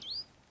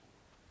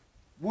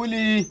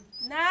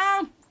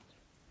 Na'am.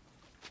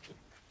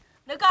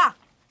 Nika.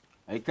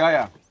 Ai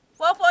kaya.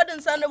 Fofo din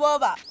sanu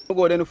boba.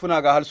 Gode ni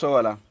funa ga halso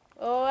wala.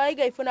 o ai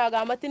gai funa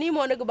ga matini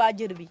mo ne ba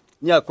jirbi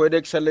nya ko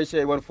de salle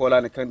sey won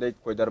fola ne kan de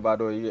ko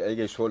darbado ay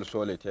gay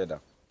sole teda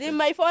dim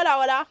mai fola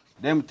wala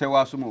dem te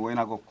wasu mo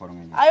wayna go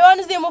kornga ay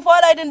won zi mo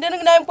fola din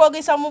din na ko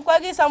gi samu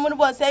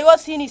bon sai yo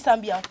sini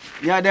sambiya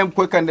nya dem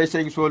ko kan de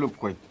sey sole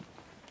ko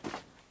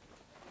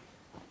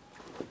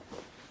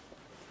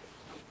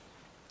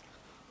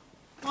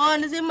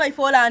on zi mai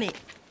fola ne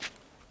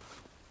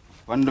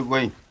wanda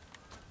goy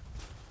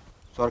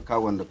sorka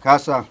wanda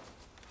kasa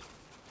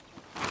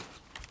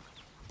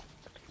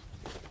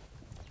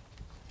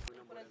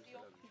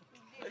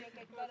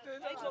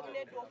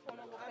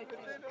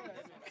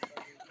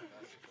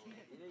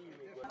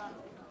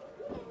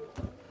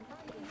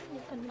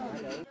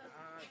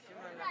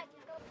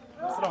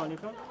Assalamu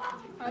alaikum.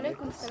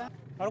 alaikum salam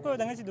Har ko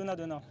da ngasi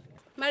dona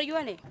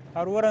marjo ne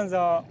har waran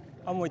za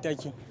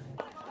amotaki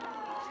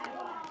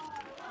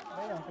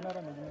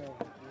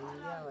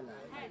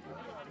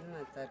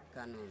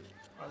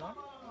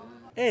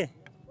eh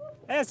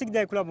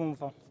sigda kula bum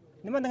fa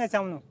ni man da ngasi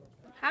amno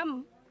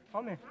ham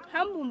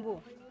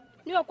bumbu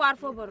ni o kwar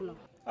fo borno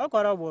o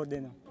kwara bo de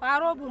no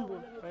kwaro bumbu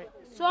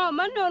so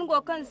man non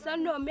go kan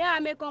sanno me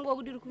ame kon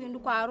go dir ku ndu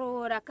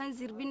kwaro ra kan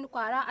zirbin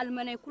kwara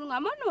almanay kulnga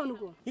man non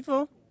go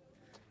ifo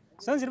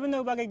san zirbin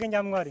no bagay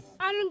ganjam ngari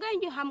an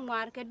ganji ham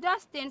ngar ke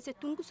dasten se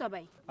tunku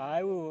sabay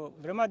ayo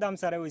vraiment dam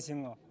sare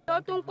wisingo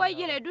to tun koy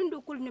jine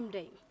dundu kul nim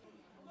day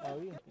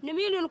ni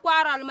milun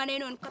kwara almanay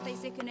non katay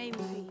se kenay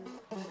mi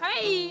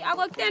hay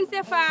ago ten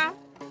se fa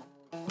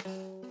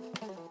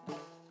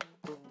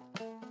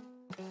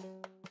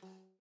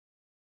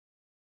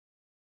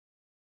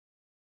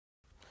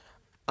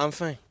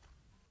Enfin,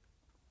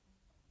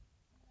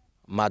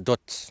 ma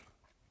dot,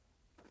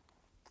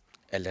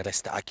 elle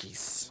reste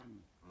acquise.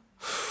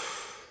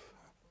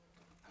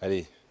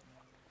 Allez,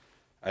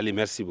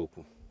 merci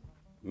beaucoup.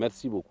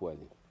 Merci beaucoup,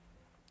 Ali.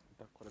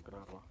 D'accord,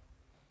 grand roi.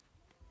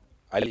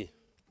 Ali,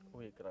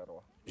 Oui, grand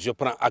roi. je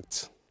prends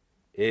acte.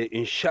 Et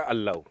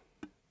Inch'Allah,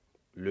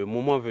 le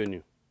moment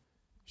venu,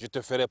 je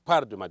te ferai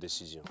part de ma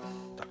décision.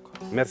 D'accord.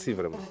 Merci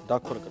vraiment.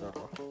 D'accord, grand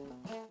roi.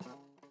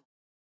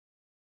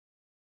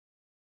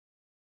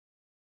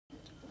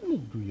 Ni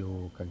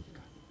duyo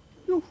kanka.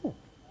 Yo fo.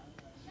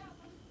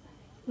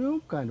 Yo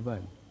kan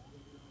ban.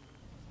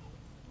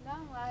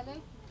 Assalamu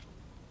alaikum.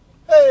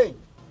 Hey!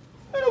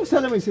 Ana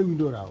salama sai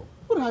windo rawo.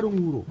 Kur harun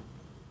wuro.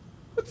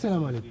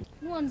 Assalamu alaikum.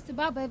 Mu wani su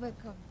ba bai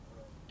barkan.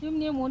 Kim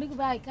ne mu ni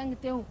ba kan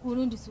te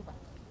hukunun di su ba.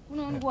 Mun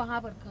wani go ha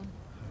barkan.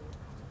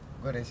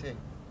 Gore sai.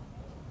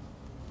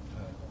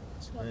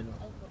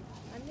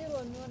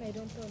 Aniro no ne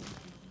don ton.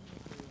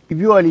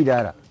 Ibiyo ali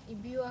dara.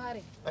 Ibiyo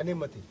hare. Ane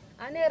mate.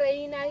 Ane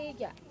raina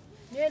higa.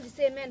 Ne di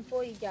se men fo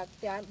higa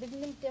ta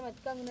bignim te mat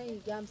kan na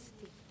higa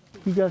amsti.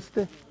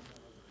 Higaste.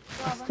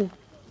 Aste.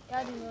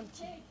 Kadi non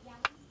ci.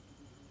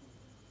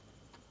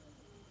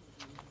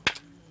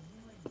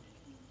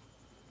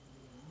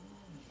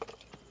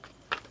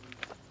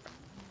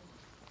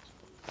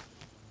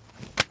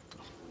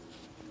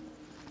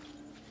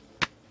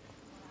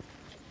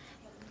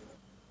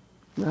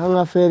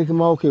 Hanga fer ki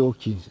mau ke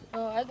okins.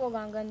 Oh, ai go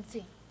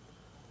ganganti.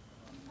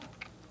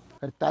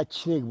 Karta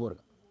chine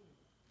borga.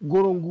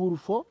 Gorongur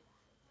fo.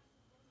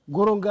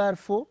 Gorongar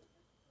fo.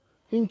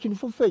 Hinchin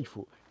fo fej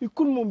fo.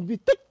 Ikun mom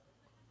bitek.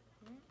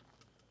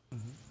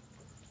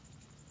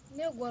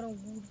 Ne goron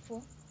gur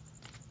fo.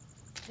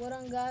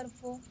 Gorongar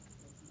fo.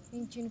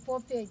 Hinchin fo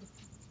fej.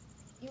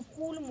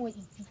 Ikul mo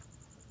ipi.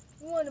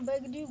 Won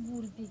bagdi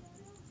gurdi.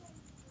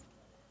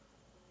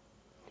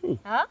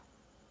 Ha?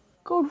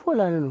 Kawul fo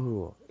la nan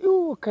huwa.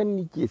 Iwo kan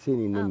ni ke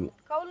seni nami.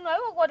 Kawul no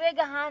iwo go de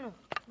ga hanu.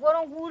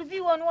 Goron gurdi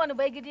won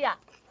bagdi ya.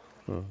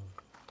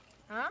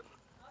 Ha?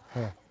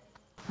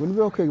 Wani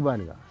bai kai ba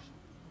ni ga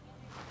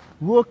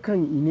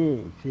wokan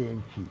ine sai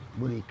yanki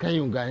bune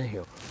kayun gane he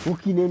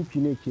woki ne mpi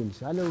ne ke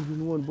misala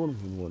hin won bon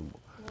hin won bo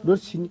do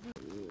sin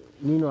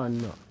ni no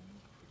anno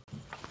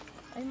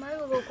Ai mai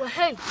go ko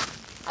hey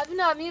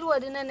abina mir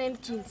wadi na nem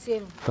kin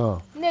senu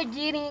to ne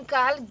girin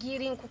ka al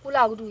girin ku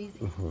kula gudu izi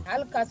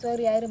al ka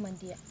sori ayir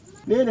mandiya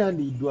ne da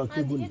handi idu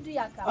ake gunde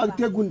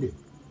ake gunde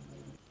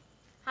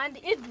handi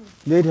idu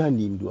ne da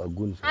handi idu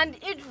agun so handi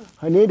idu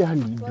ha ne da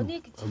handi idu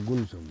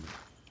agun so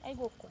ai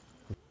go ko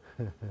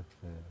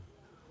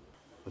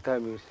ta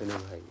mi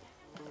sanan hayi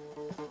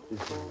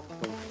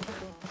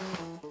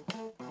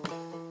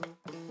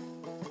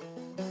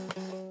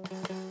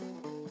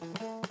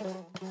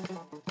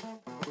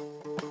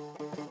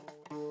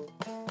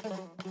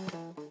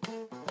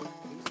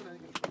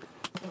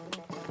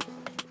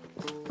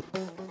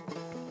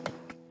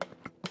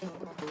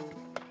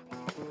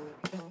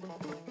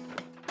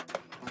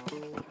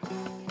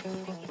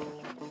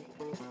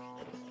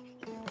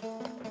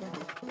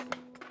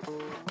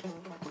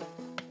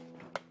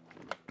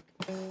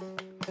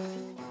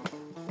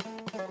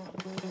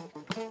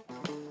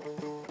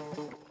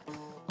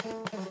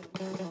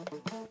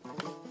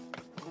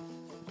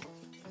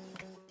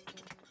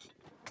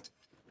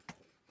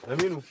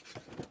Aminu.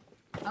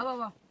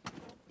 Ababa.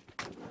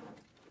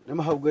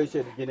 Nama hauga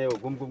shi da gine wa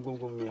gum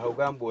mi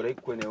hauga an borai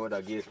ko ne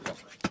wada ge ka.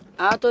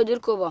 A to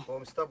dirko ba. Ko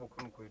msta bu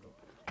kun ko do.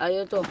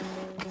 Ayo to.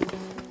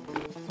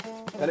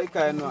 Kale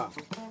kayan no.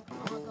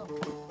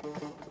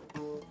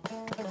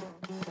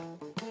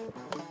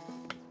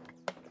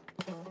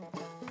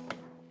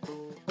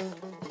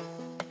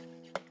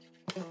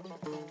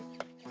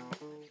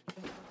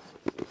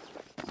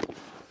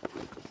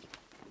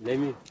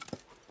 Lemi.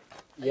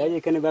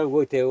 Yaje kan ba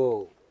go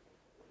teo.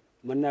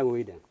 Manna go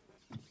ida.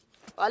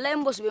 Wallahi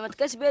mbos be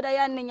matkas be da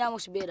yan ne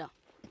nyamus be da.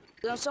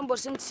 Don son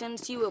borsin sen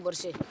siwe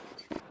borse.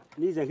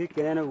 Ni zan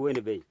kike na go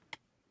ne bai.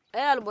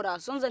 Ay albura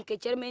son zan ke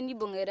cerme ni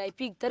bongera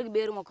pig targ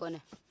beru mo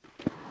kone.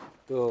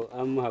 To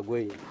amma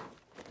goyi.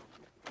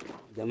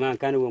 Zaman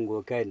kan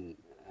wongo kan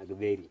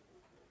agberi.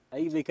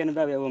 Ay be kan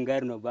ba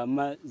wongar no ba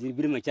amma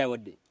zirbir ma cha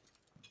wadde.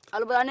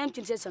 Albura nem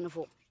tin se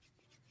sanfo.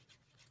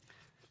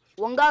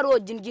 Wongaro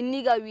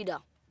jinjinni ga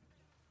wida.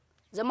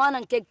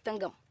 Zamanan kek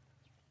tangam.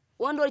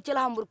 Wandor kel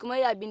hambur kuma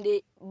ya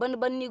binde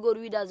ban ni gor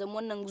wida zam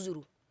wannan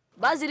guzuru.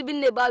 Ba zirbin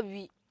ne ba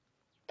wi.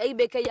 Ay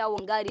be kai ya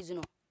wongari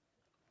zuno.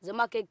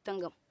 Zama kek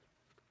tangam.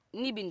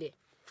 Ni binde.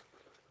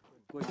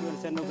 Ko jon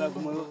sanno ga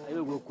kuma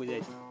ayo go ko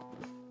dai.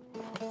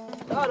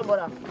 Dawal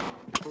bora.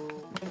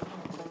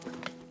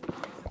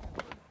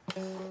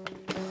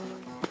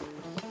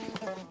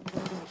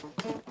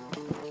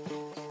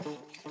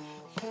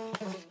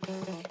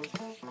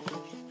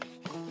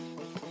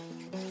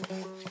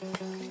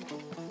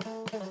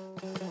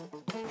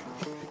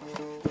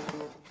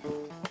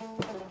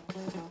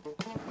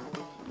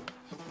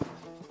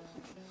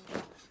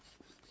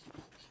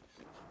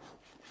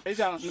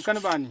 Isa kan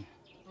bani.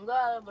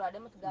 Nga bra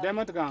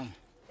Demat gam.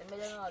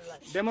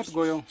 Demat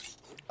goyo.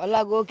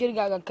 Allah go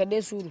kirga ga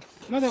kade suru.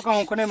 Mata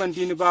kan ko ne man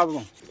dini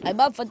babu. Ay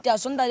ba fatta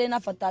sonda le na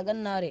fatta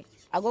gannare.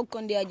 Ago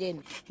konde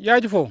ajen.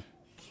 Yaji fo.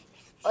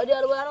 Odi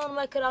alwara on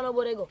ma kirano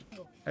borego.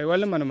 Ay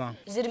walla man ma.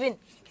 Zirbin.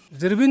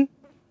 Zirbin?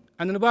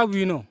 Anan babu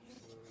yino.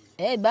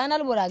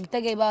 Banal bora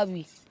tage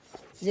babu.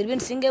 Zirbin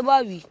singe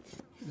babu.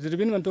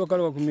 Zirbin man to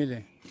kalwa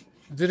kumile.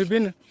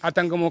 Zirbin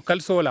atanga mo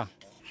kalsola.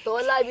 To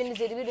wallahi bin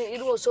zirbin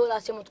ido sola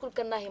se mutkul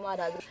kanna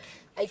himada.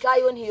 Ay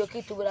kayi won hiyo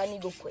kitu burani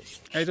gokkoi.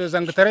 Ay to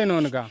zank tare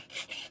non ga.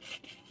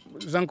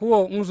 Zank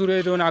wo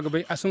nguzure do na ga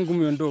bay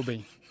asungum yon do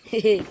bay.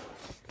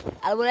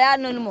 Albora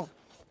non mo.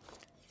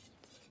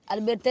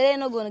 Albertere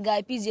no gon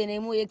ga pije ne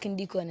mo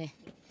yekindi kone.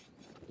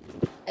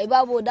 Ay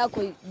babo da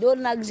koy dol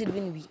na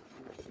zirbin bi.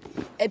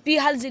 E pi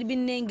hal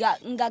zirbin ne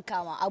nga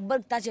kama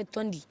abar ta ce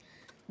tondi.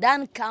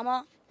 Dan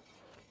kama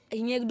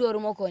hinyeg dor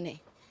mo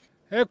kone.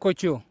 E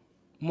kocho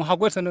mu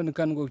hagwar sanon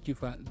kan go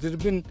kifa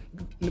zirbin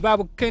ni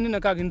babu kai ni na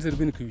ka kin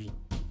zirbin kiwi.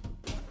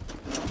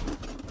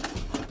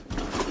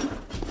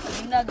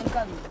 Ina ga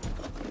kan.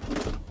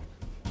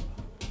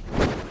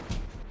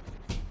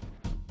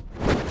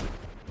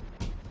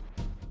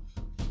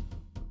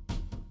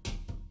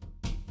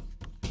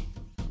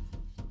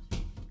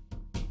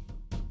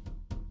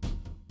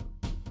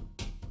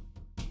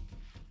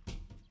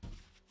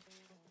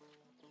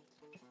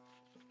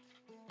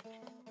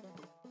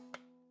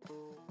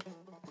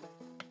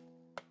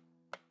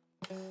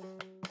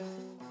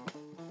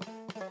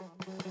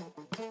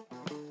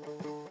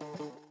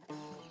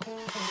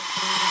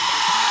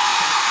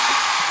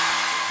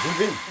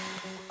 Zirbin.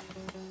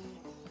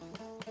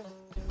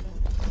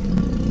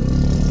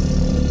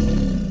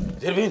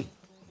 Zirbin.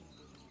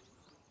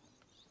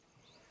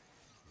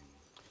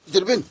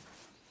 Zirbin.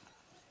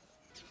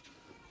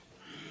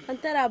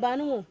 Antara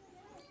bani mo.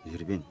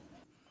 Zirbin.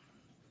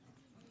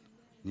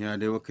 Ni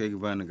ade wakai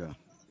gbani ga.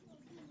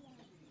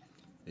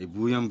 E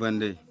buyan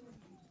bande.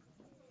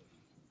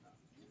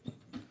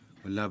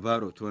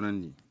 Labaro tonan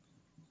ni.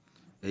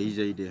 E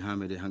jai de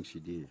hamede hangshi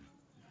de.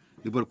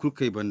 Libar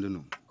kulkai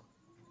bandano.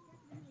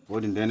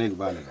 Wodin dene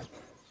gbani ga.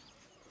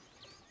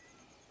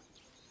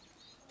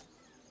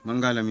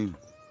 Manga Lamin.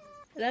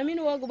 Lamin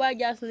wo gba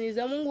gas ni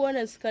zamun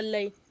gonan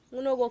skallai.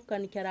 Muno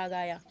gokkan kira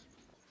gaya.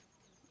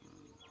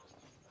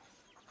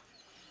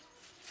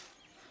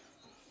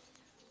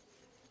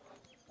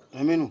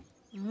 Aminu.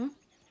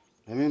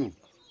 Aminu.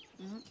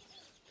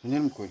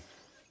 Nyen mkoy.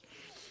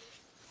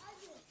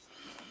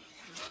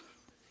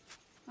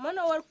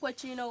 Mana war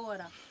kwaci na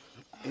wora.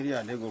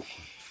 Iriya de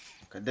gokko.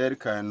 Ka der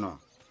kayan no.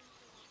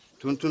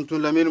 Tun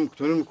Lamin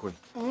mkoy.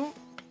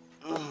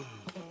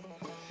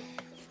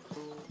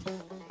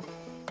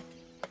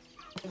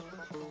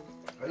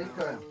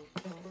 Kayan.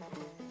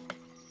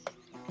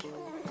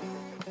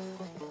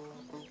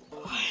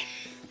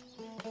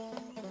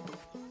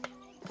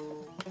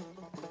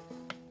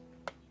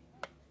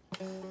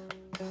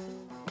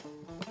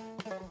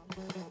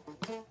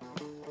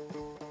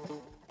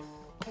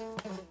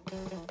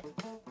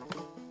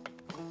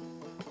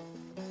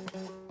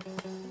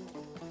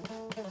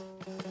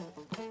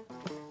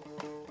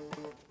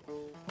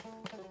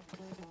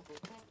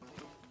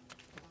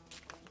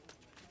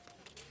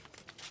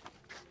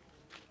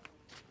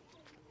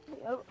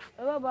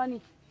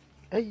 Bani.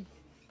 Ai,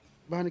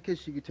 bani ke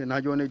shigite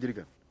na jo ne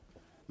jirga.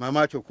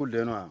 Mama cho kul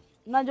de no.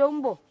 Na jo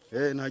mbo.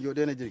 Na jo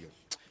de ne jirga.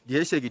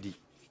 Die shegidi.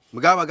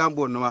 Mugaba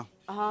gambo no ma.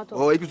 Aha to.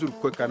 O igisul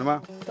ko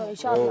kanma. To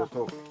inshallah.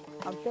 To.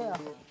 Abteya.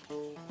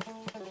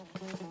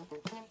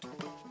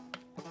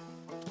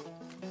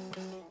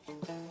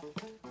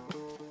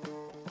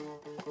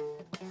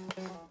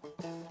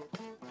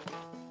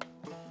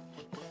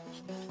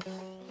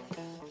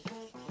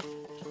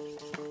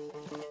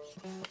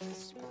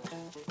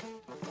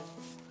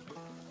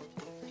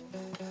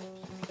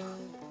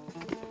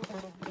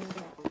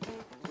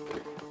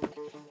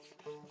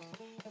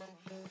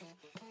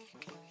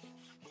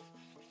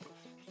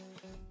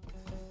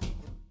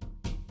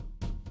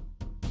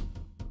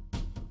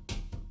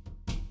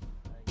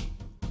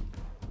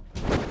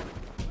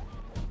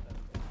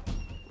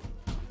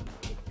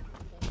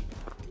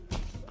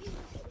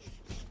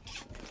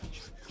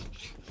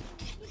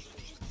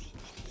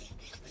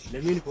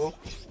 lemin ko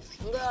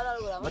ngala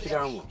wala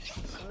matigamu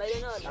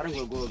mayno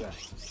arango goga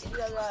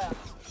ngala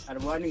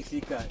arbani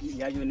sika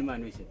ya jo ni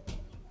manu ise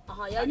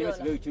aha ya jo ani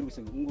sebe churu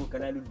su ngo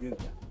kala lu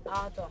dinka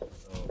to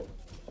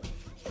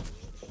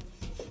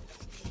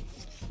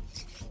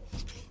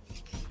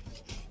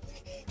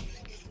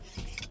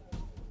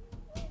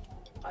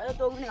ayo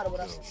to ni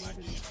arbora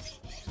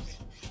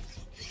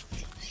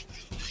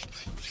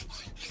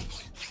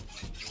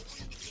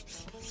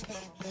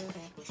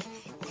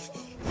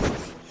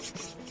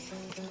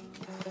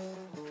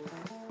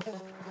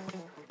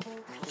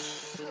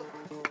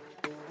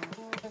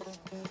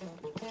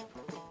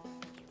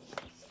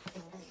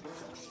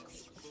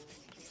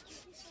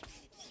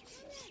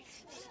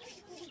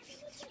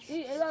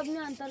ela vini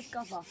antar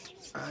kafa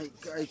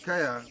ai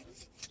kaya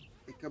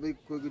kabai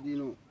ko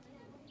gidino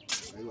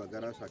ai wa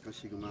gara sa kan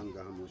shiga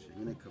manga hamo shi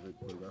ne kabai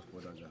ko ga ko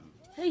da gam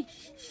hey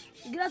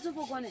graso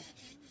fo kone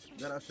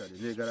gara sa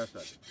ne gara sa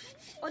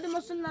o de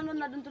masunna non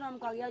na dun tunam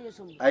ka ya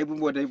yeso ai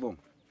bumbo dai bom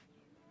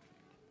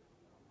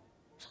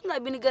sunna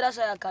bini gara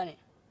sa ya kane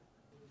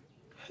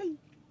hey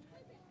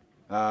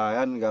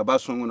yan ga ba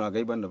son nguna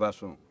ga ban da ba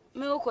son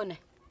me o kone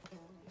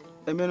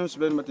e menon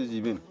sben mate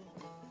jibin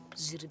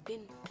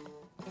zirbin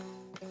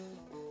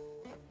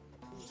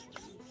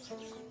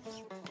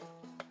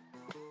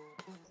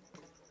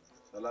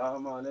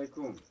Assalamu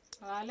alaikum.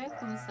 Wa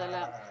alaikum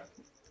salam.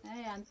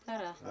 Ai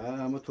antara.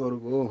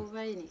 Motorgo.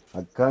 Ubaini.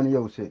 Hakkani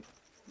yause.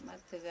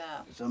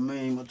 Matiga.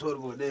 Sammai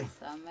motorgo de.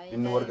 Sammai.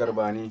 In war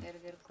garbani.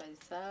 Gargar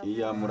kwaisa.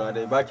 Iya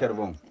muradai ba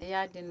kyarbon.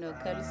 Ya dinno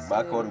kalsu.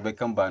 Ba ka war be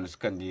kan ba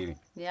nuskan diri.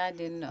 Ya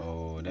dinno.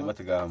 Oh dai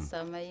matiga.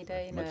 Sammai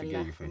dai na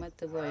Allah.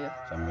 Matigoyo.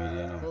 Sammai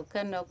dai no. Ko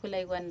kan no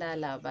kulai gwanda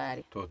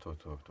labari. To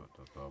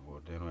bo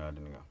dai no ya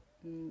dinga.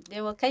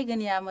 De wa kai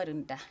gani ya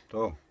marinda.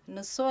 To.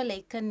 No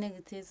sole kan ne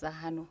te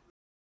tsahano.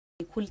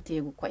 Kulte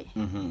gu koy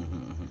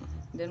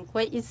den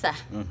koy isa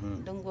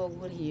don go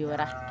gur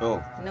hiyora to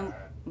nam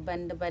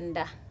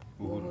banda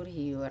gur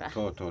hiyora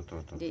to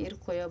de ir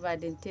koyo ba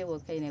den tewo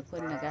kai ne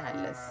kon naga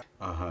halas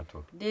aha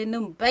to de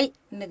num bay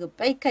naga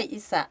bay kai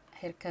isa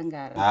her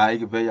kangara ai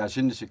ga bay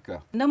ashin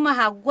shikka nam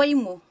ha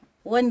goymo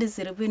wanda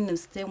zirbin num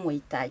ste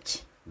moy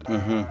taki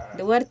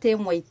da warte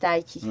moy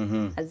taki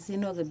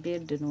azino ga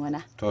bedun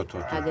wana to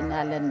haga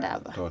nalanda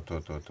ba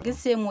to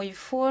gise moy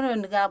foro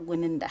naga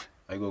guninda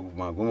ai go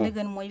magumo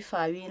nigan moy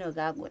fawi no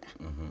ga guda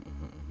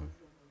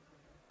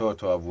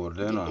to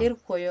aburde no ir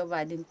koyo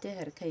ba din te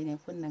her kai ne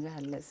kun naga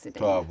halas da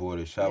to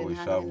abure shabu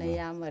ne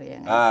ya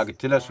maryan ga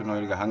tilasu no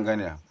ga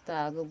hangane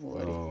ta ga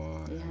bore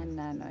e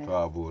hanna no to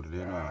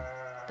aburde no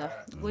to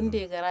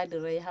gunde gara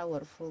da rai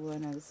hawar fugo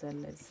na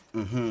sallas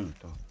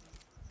to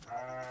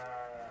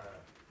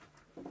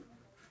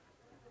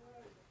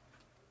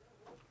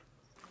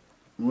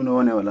muna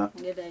wane wala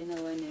ne dai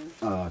na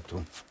wane to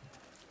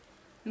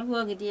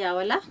nugo gidiya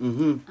wala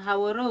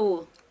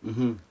hawaro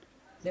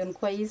den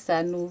koy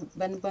sanu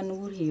ban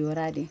wuri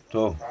yorade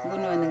to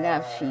guno ni ga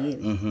firi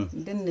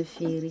din ni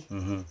firi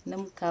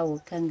nam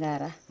kawo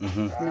kangara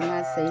na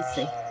ma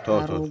sai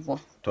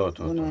to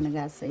guno ni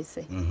ga sai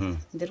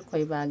dir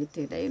koy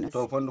bagite dai no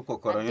to fondu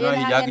kokoro ina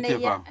hijagite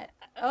fa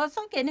o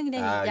son ke ning ne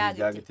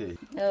hijagite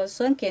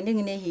son ke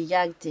ning ne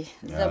hijagite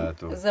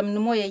zam ni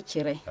mo yai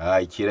kire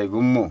ai kire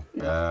gummo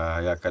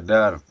ya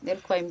kadar dir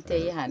koy mte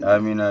yi han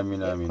amin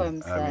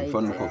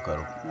fondu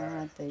kokoro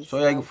so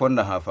yagi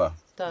fonda hafa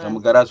zam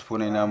garas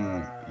fone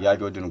nam ya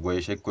jodin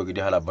goye shekko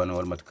gidi hala bano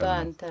wal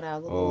matkan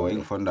o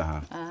yagi fonda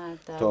ha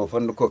to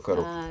fondu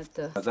kokoro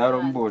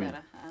azaro mbori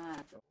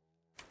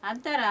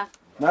antara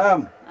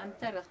na'am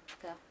antara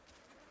ka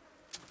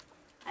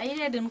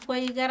ayire din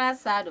koy gara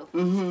sado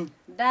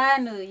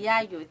danu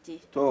ya joti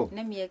to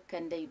nam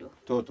yakkan daido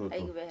to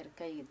ay ber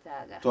kay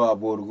taga to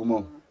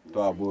aborgumo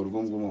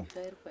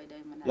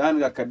yan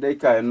ga kadai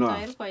kayan no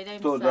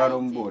to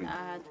zaro mbori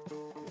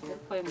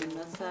koy mun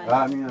nasa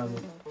amin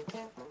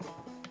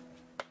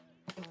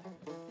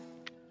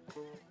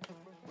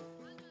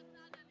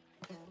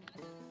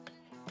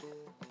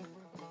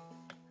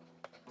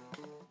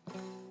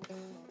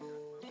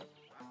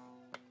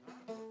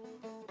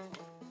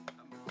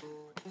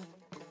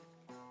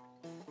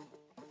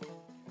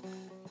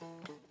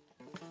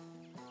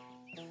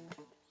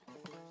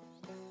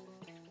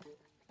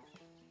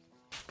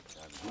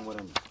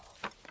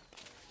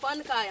Fon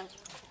kayan.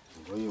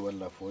 Goyi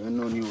walla fo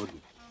yanno ni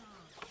wodi.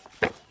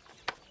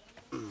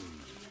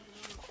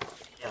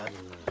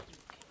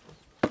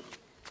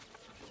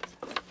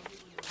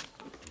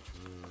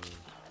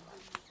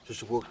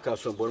 Su ko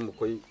kaso bor mu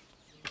koy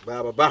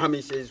baba ba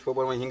hami sai fo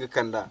bor man hinga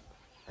kanda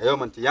ayo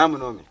man ti yamu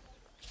no me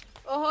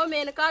oho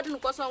me ne kadun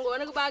ko songo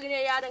ne ba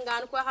gine ya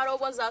danga ko haro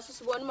bon za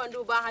su bon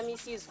mandu ba hami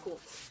sis ko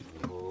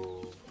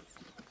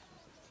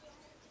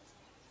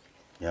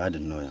ya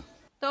din noya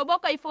to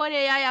bokai fone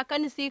ya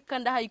kan si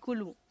kan da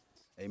haikulu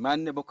ay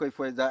man ne bokai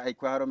fo za ay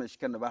ko haro me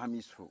shikan ba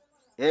hami su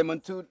e man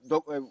tu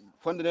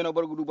fonde ne no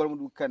borgudu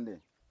bormudu kande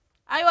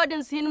ay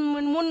wadin sin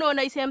mun no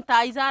nay sem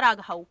ta izara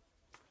ga haw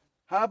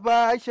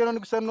haba ay sheron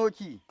ko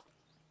sannoki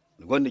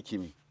gondi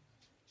kimi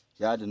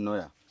ya din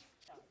noya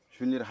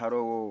shunir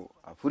haro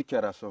a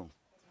furkera so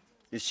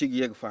ishigi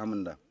yeg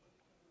fahamunda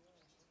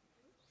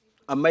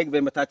amma yeg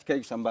be matati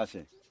kai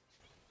sambase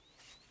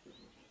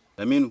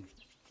aminu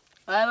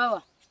ay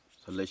baba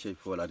sallai shay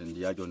fola din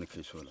ya joni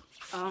kai sola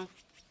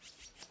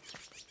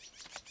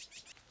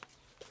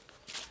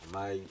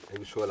mai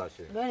ay sola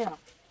se ganya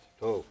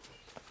to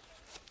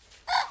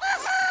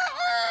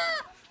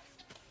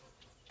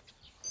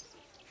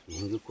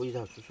hingi ko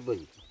da su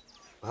bai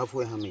ba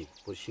fo hame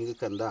ko shingi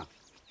kanda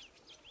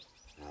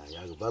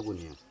ya ga babu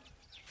ne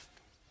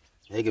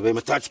ai ga bai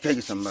matati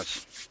kai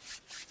sambase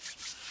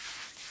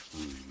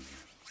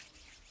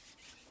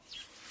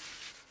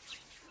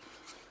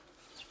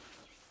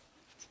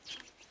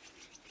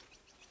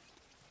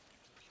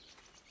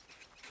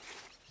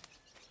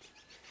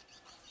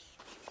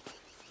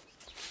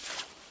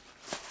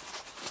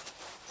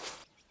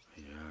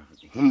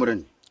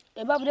humren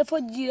e babu de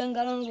fojji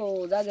ngaron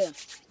go daga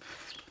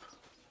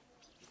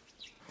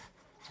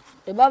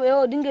e babu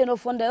yo dinge no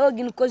fonda yo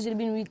gin ko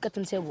zirbin wi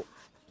katun sebo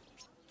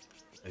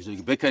ay so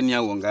bekan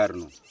ya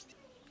wongarno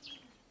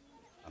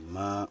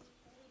amma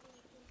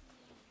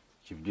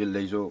cibdil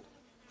layzo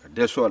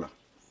de sola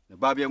ne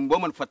babu yam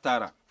boman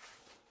fatara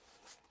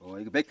o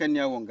ay bekan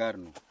ya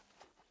wongarno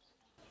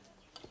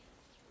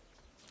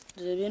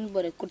zirbin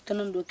bore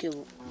kurtanan do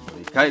kebo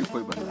kay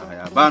koy ban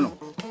ya bano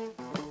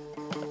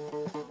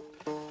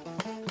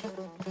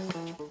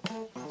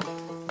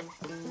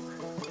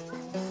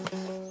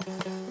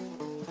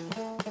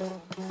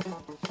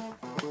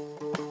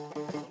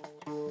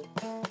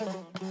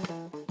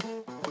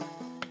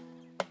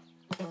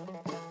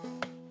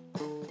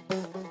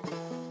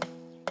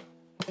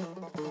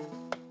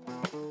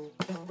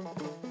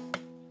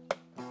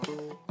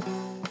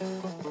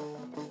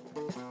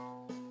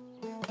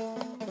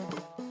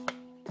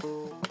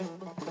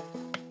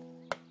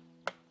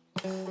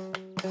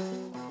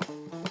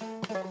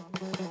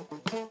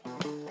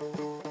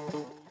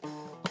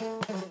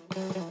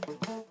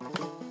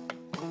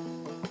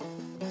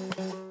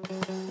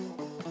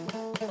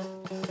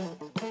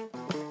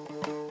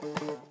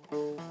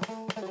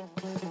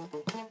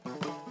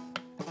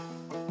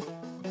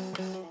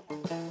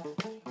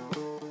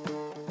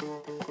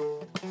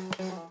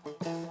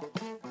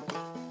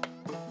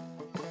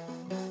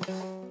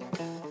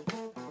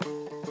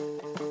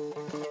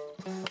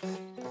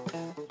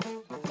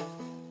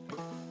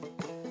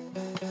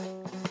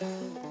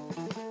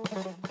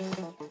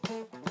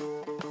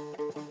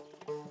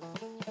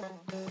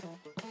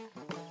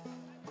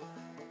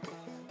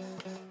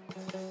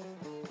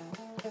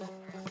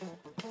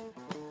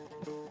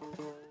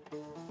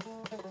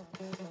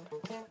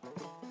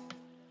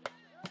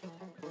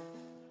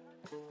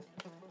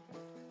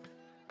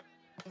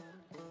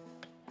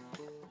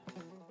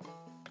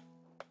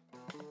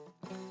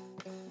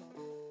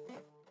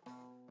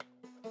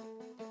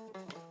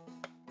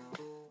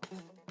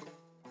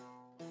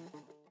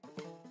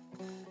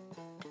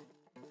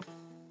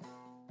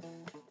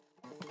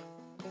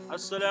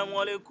Assalamu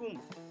alaikum.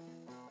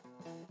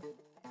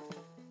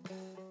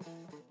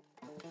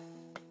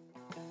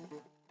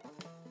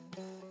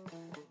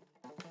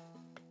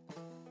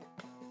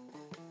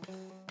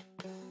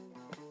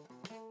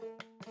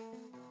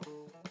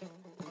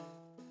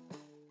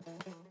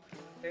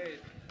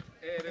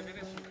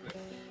 Revenez s'il vous plaît.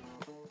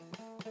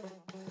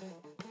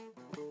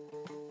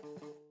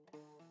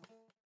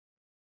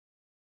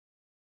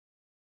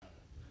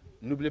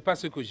 N'oubliez pas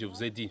ce que je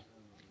vous ai dit.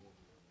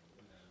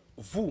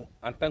 Vous,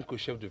 en tant que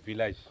chef de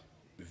village,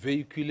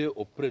 véhiculez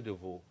auprès de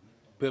vos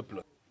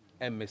peuples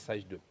un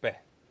message de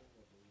paix,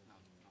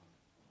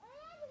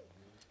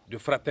 de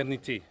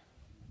fraternité,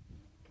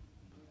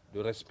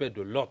 de respect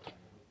de l'autre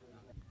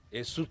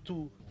et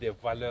surtout des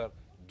valeurs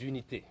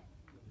d'unité.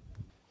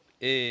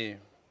 Et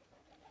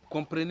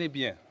comprenez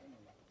bien,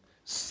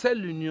 seule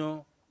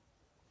l'union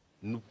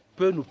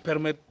peut nous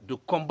permettre de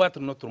combattre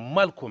notre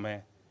mal commun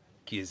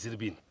qui est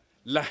Zirbin.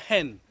 La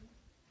haine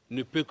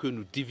ne peut que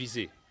nous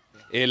diviser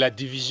et la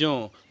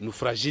division nous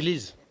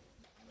fragilise.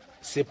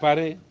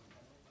 Séparés,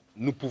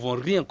 nous ne pouvons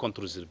rien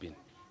contre Zirbin.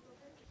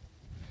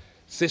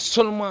 C'est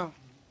seulement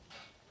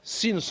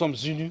si nous sommes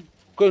unis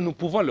que nous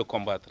pouvons le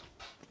combattre.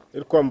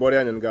 Il combat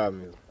rien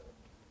ngami.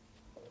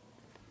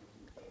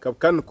 Kap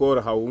kan ko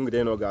ha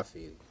wungde no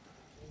gafi.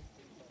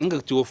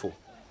 Ngak tiofo.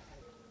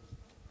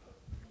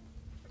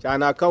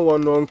 Chana kan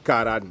wonon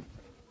karan.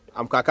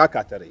 Am kaka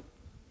katare.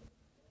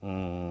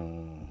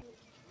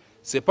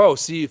 C'est pas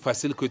aussi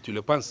facile que tu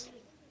le penses.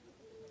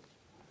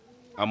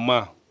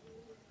 Amma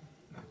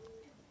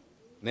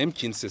nem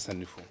kin se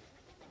sanifo.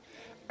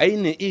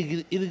 Aine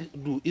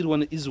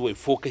irwana izwai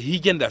foka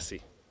higenda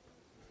se.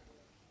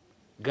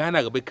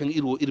 Gana ga kan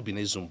irwo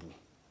irbine zumbu.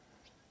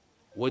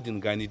 Wadin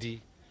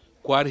ganidi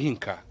kwar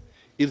hinka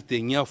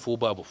irte nya fo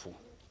babu fo.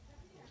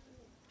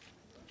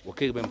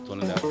 Wakai bam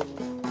tonda.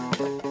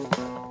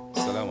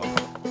 Assalamu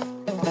alaikum.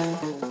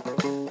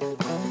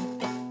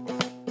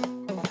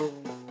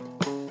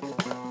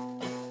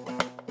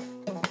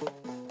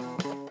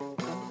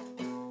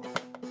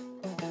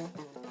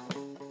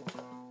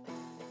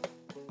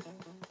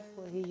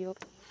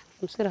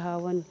 Msir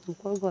hawan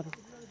mko gor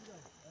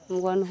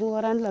mgon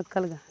huwaran la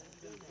kalga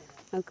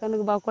an kan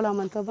ba kula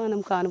man to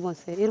banam kan bon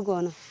se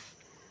irgona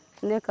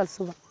ne kal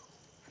suba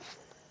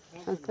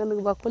an kan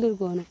ba kula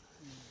irgona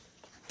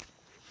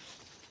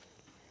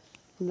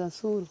da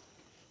suru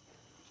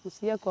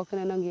musiya ko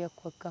kana nangi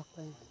yakko ka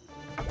ko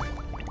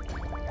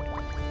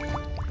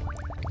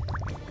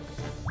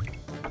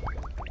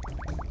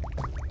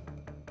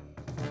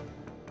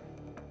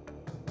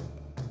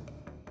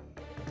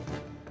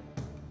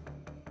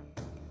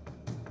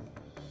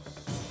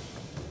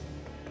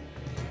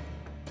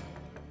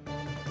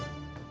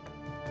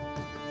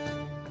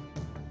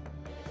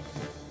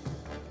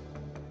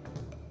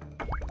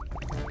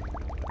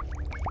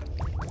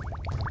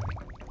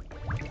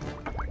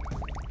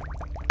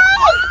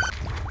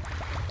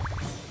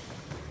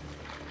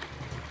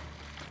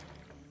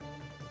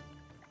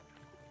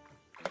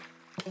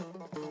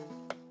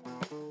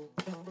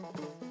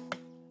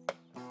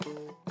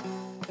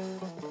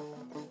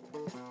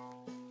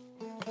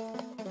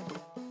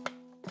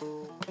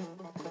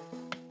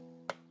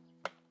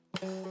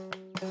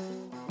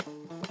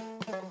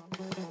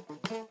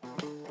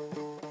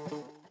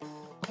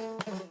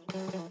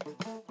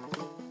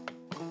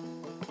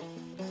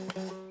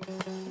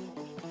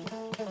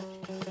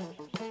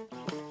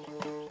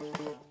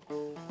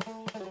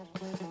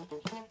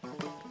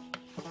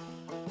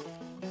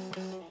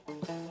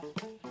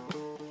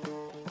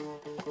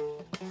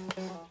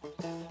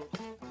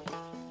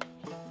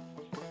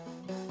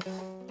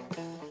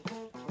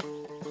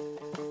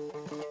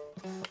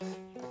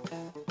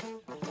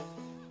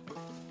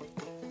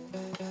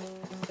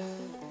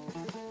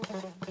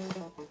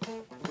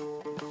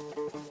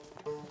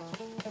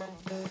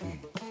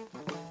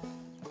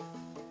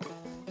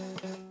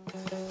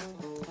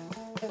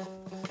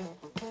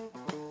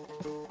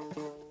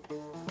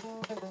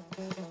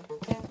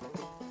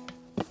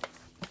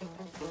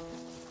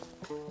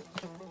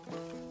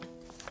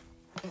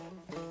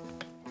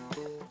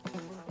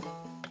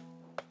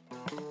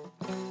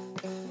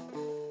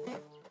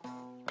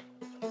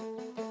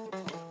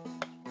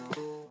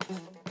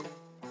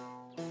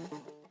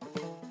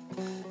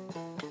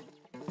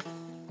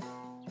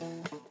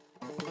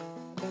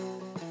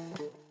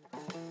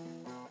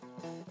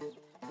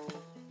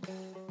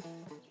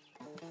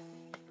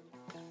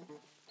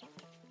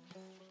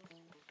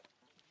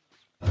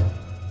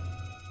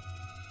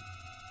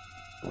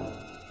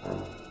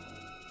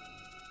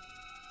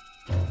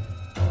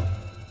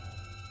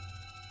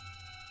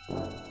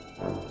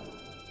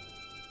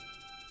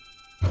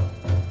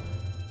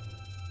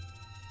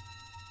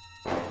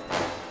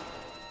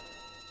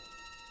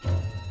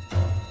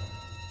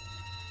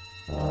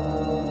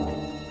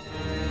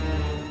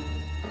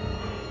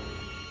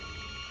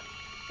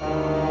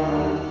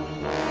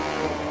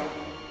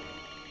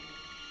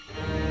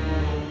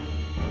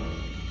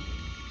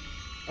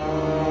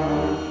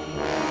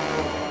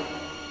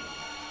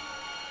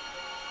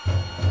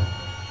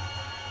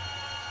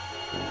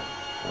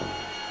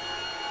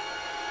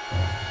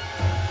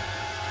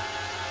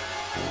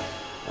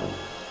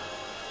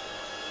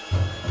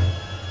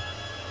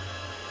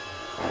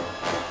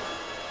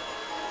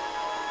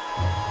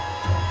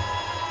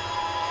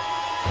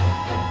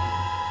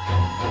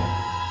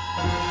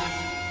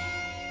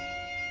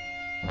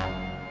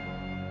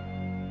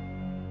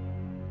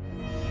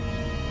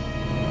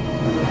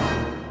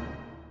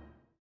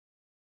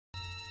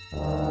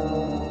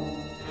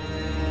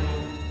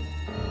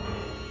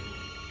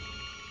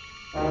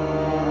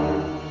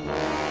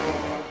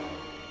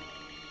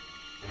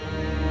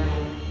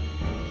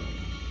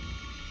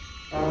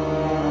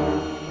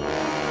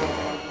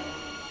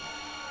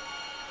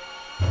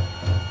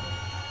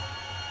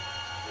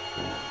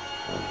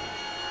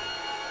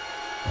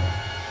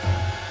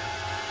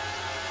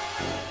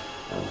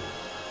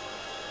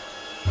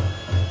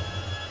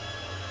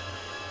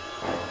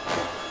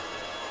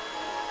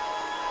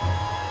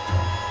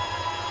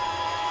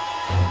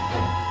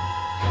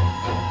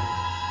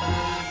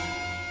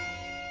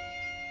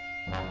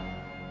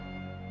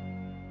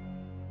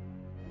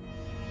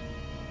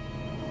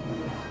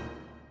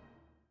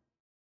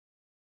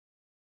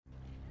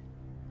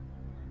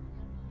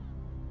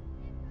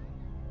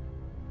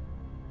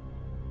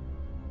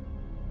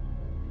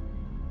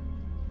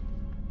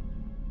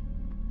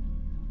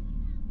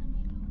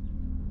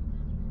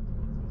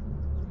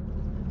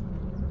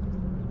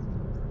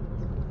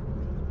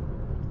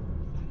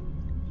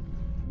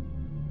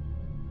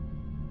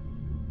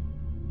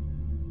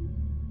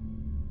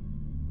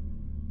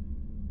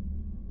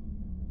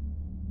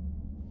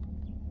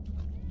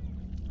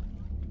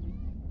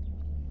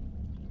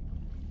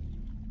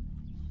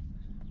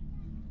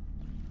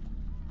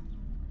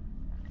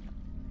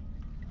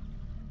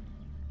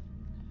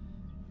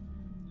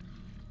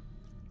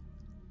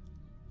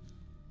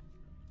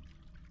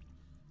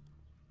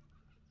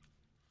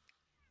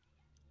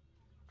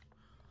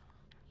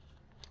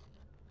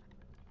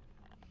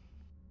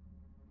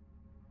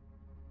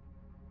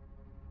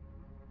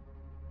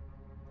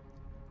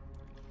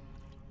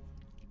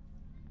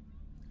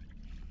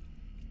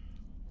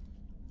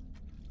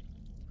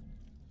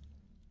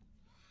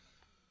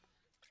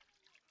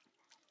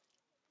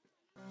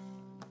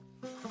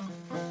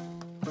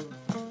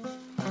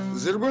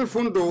zirbin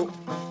fundo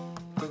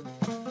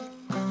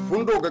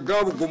ga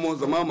gabu gomo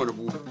zama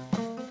marbu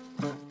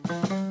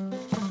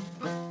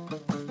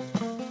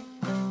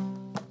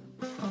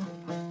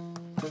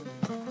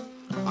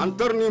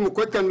antar ni mu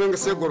kwekkan danga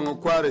sai gorngo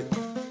kware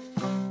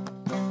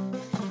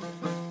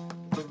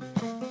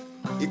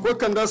iko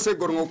kan da sai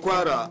gorngo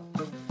kwara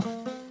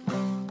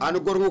an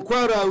gorngo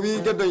kwara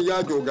wi gadan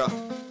ya joga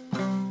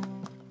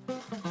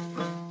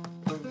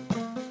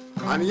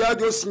an ya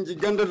jo sinji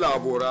ganda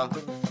labora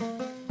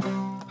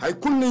hay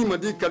kunni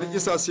madi kal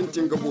isa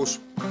sintin gabosu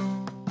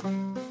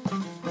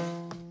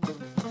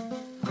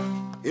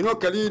ino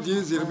kali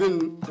di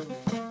zirbin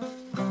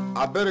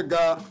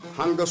aberga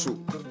hangasu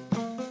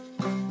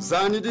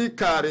zani di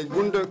kare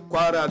gunda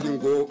kwara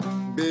dingo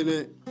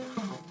bene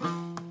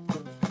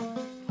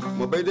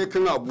mabaide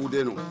kan abu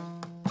deno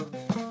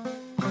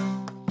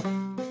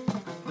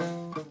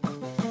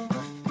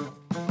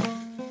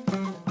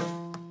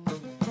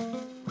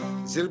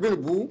zirbin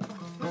bu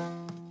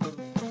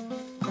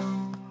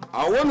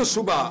a wani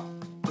suba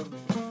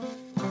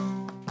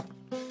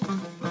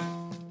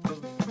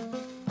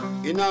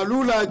ina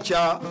lula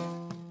kya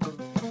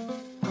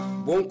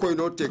bon koy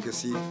no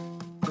tekesi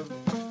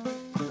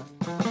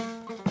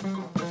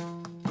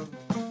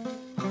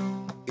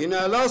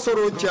ina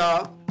lasaro kya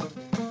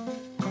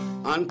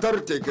antar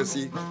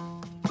tekesi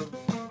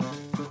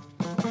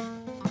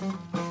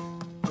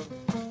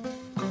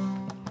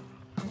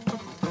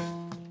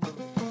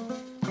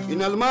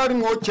ina almari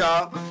mo kya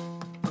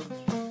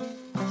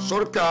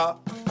sorka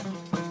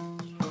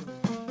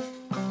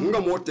nga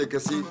mo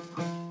tekesi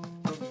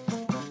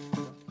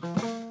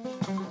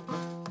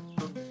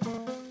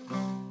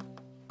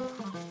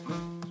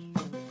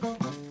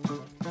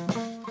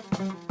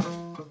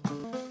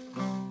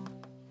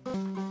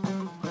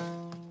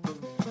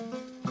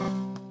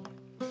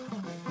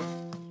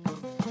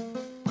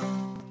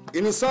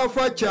in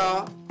safa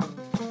kya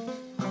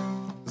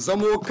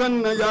zamo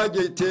kan na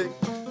yagete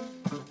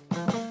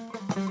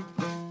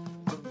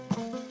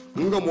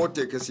nga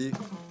mote kasi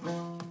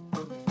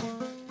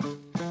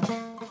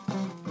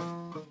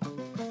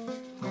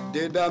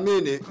da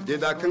mene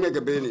da kan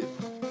gabe ne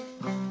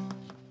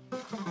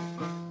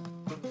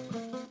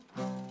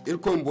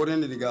ilkon bore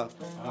ne diga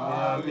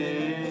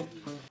amen.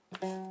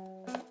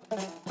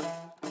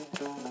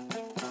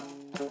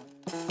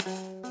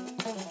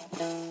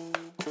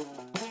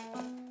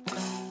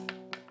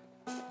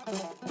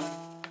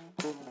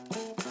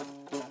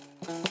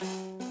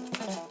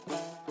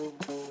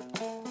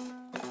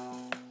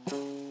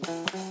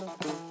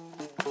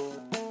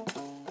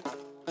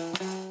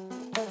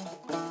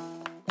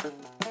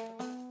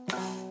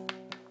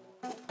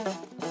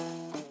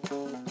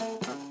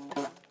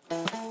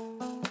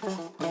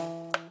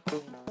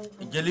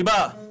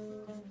 Geliba,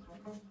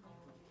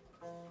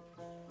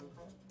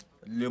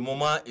 le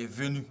moment est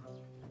venu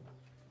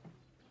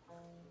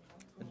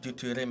de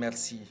te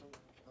remercier,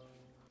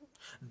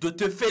 de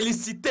te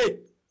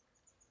féliciter,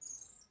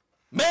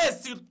 mais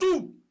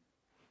surtout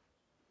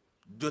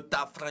de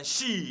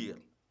t'affranchir.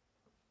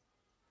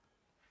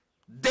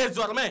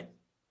 Désormais,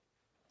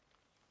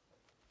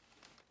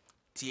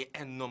 tu es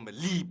un homme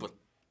libre,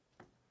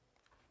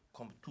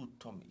 comme tout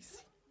homme ici.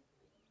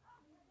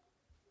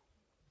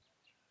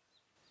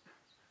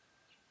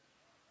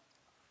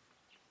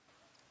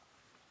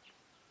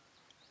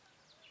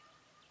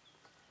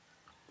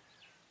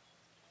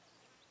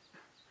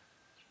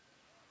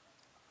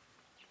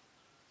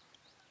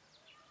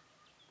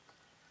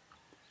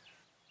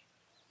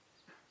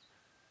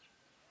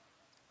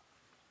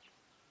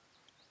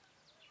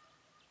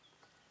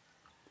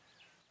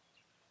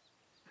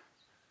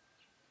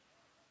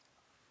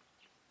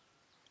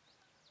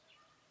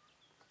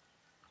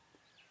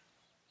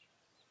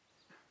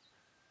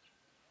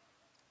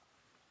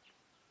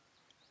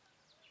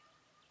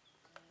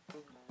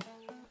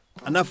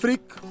 En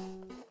Afrique,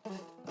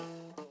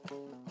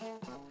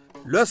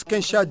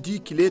 lorsqu'un chat dit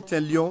qu'il est un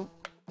lion,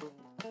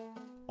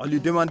 on lui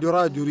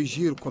demandera de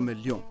rugir comme un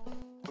lion.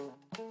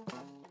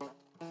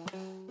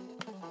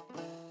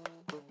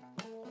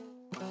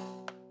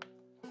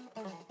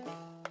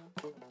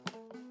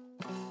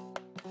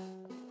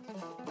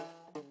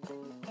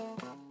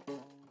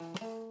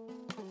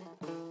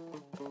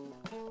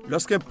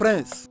 Lorsqu'un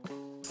prince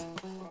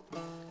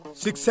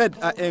succède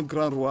à un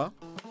grand roi,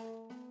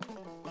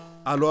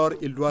 alors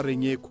il doit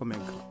régner comme un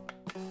grand.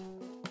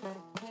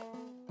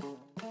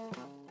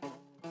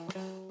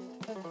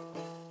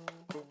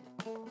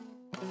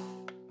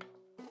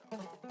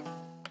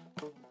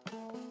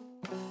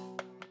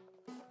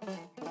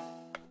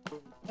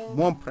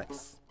 Mon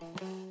prince,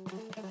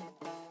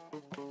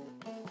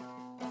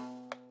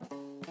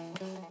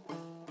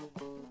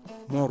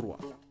 mon roi,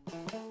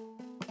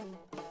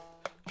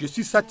 je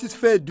suis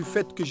satisfait du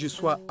fait que je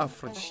sois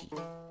affranchi.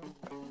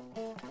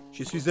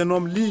 Je suis un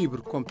homme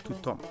libre comme tout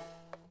homme.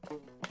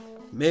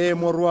 Mais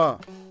mon roi,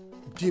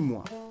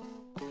 dis-moi,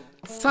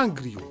 sans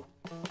griot,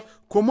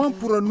 comment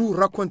pourrons-nous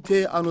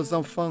raconter à nos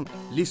enfants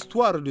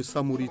l'histoire de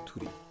Samori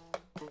Touré?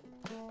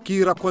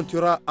 Qui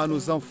racontera à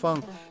nos enfants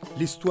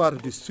l'histoire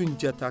de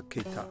Sundiata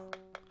Keita,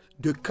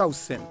 de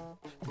Kausen,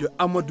 de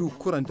Amadou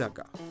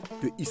Kourandaga,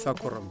 de Issa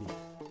Korambi.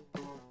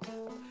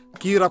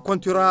 Qui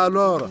racontera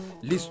alors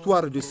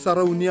l'histoire de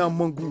Saraounia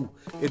Mangou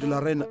et de la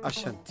reine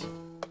Ashanti.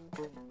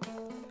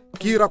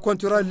 Qui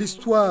racontera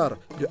l'histoire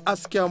de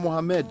Askia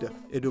Mohamed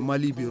et de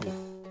Mali Biro.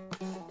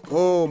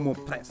 Oh mon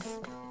prince,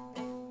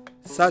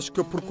 sache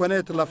que pour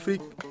connaître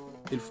l'Afrique,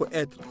 il faut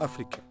être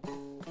africain.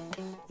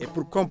 Et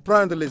pour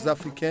comprendre les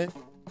Africains,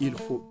 il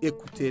faut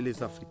écouter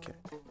les Africains.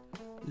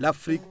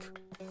 L'Afrique,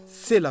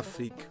 c'est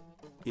l'Afrique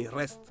et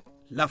reste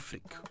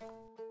l'Afrique.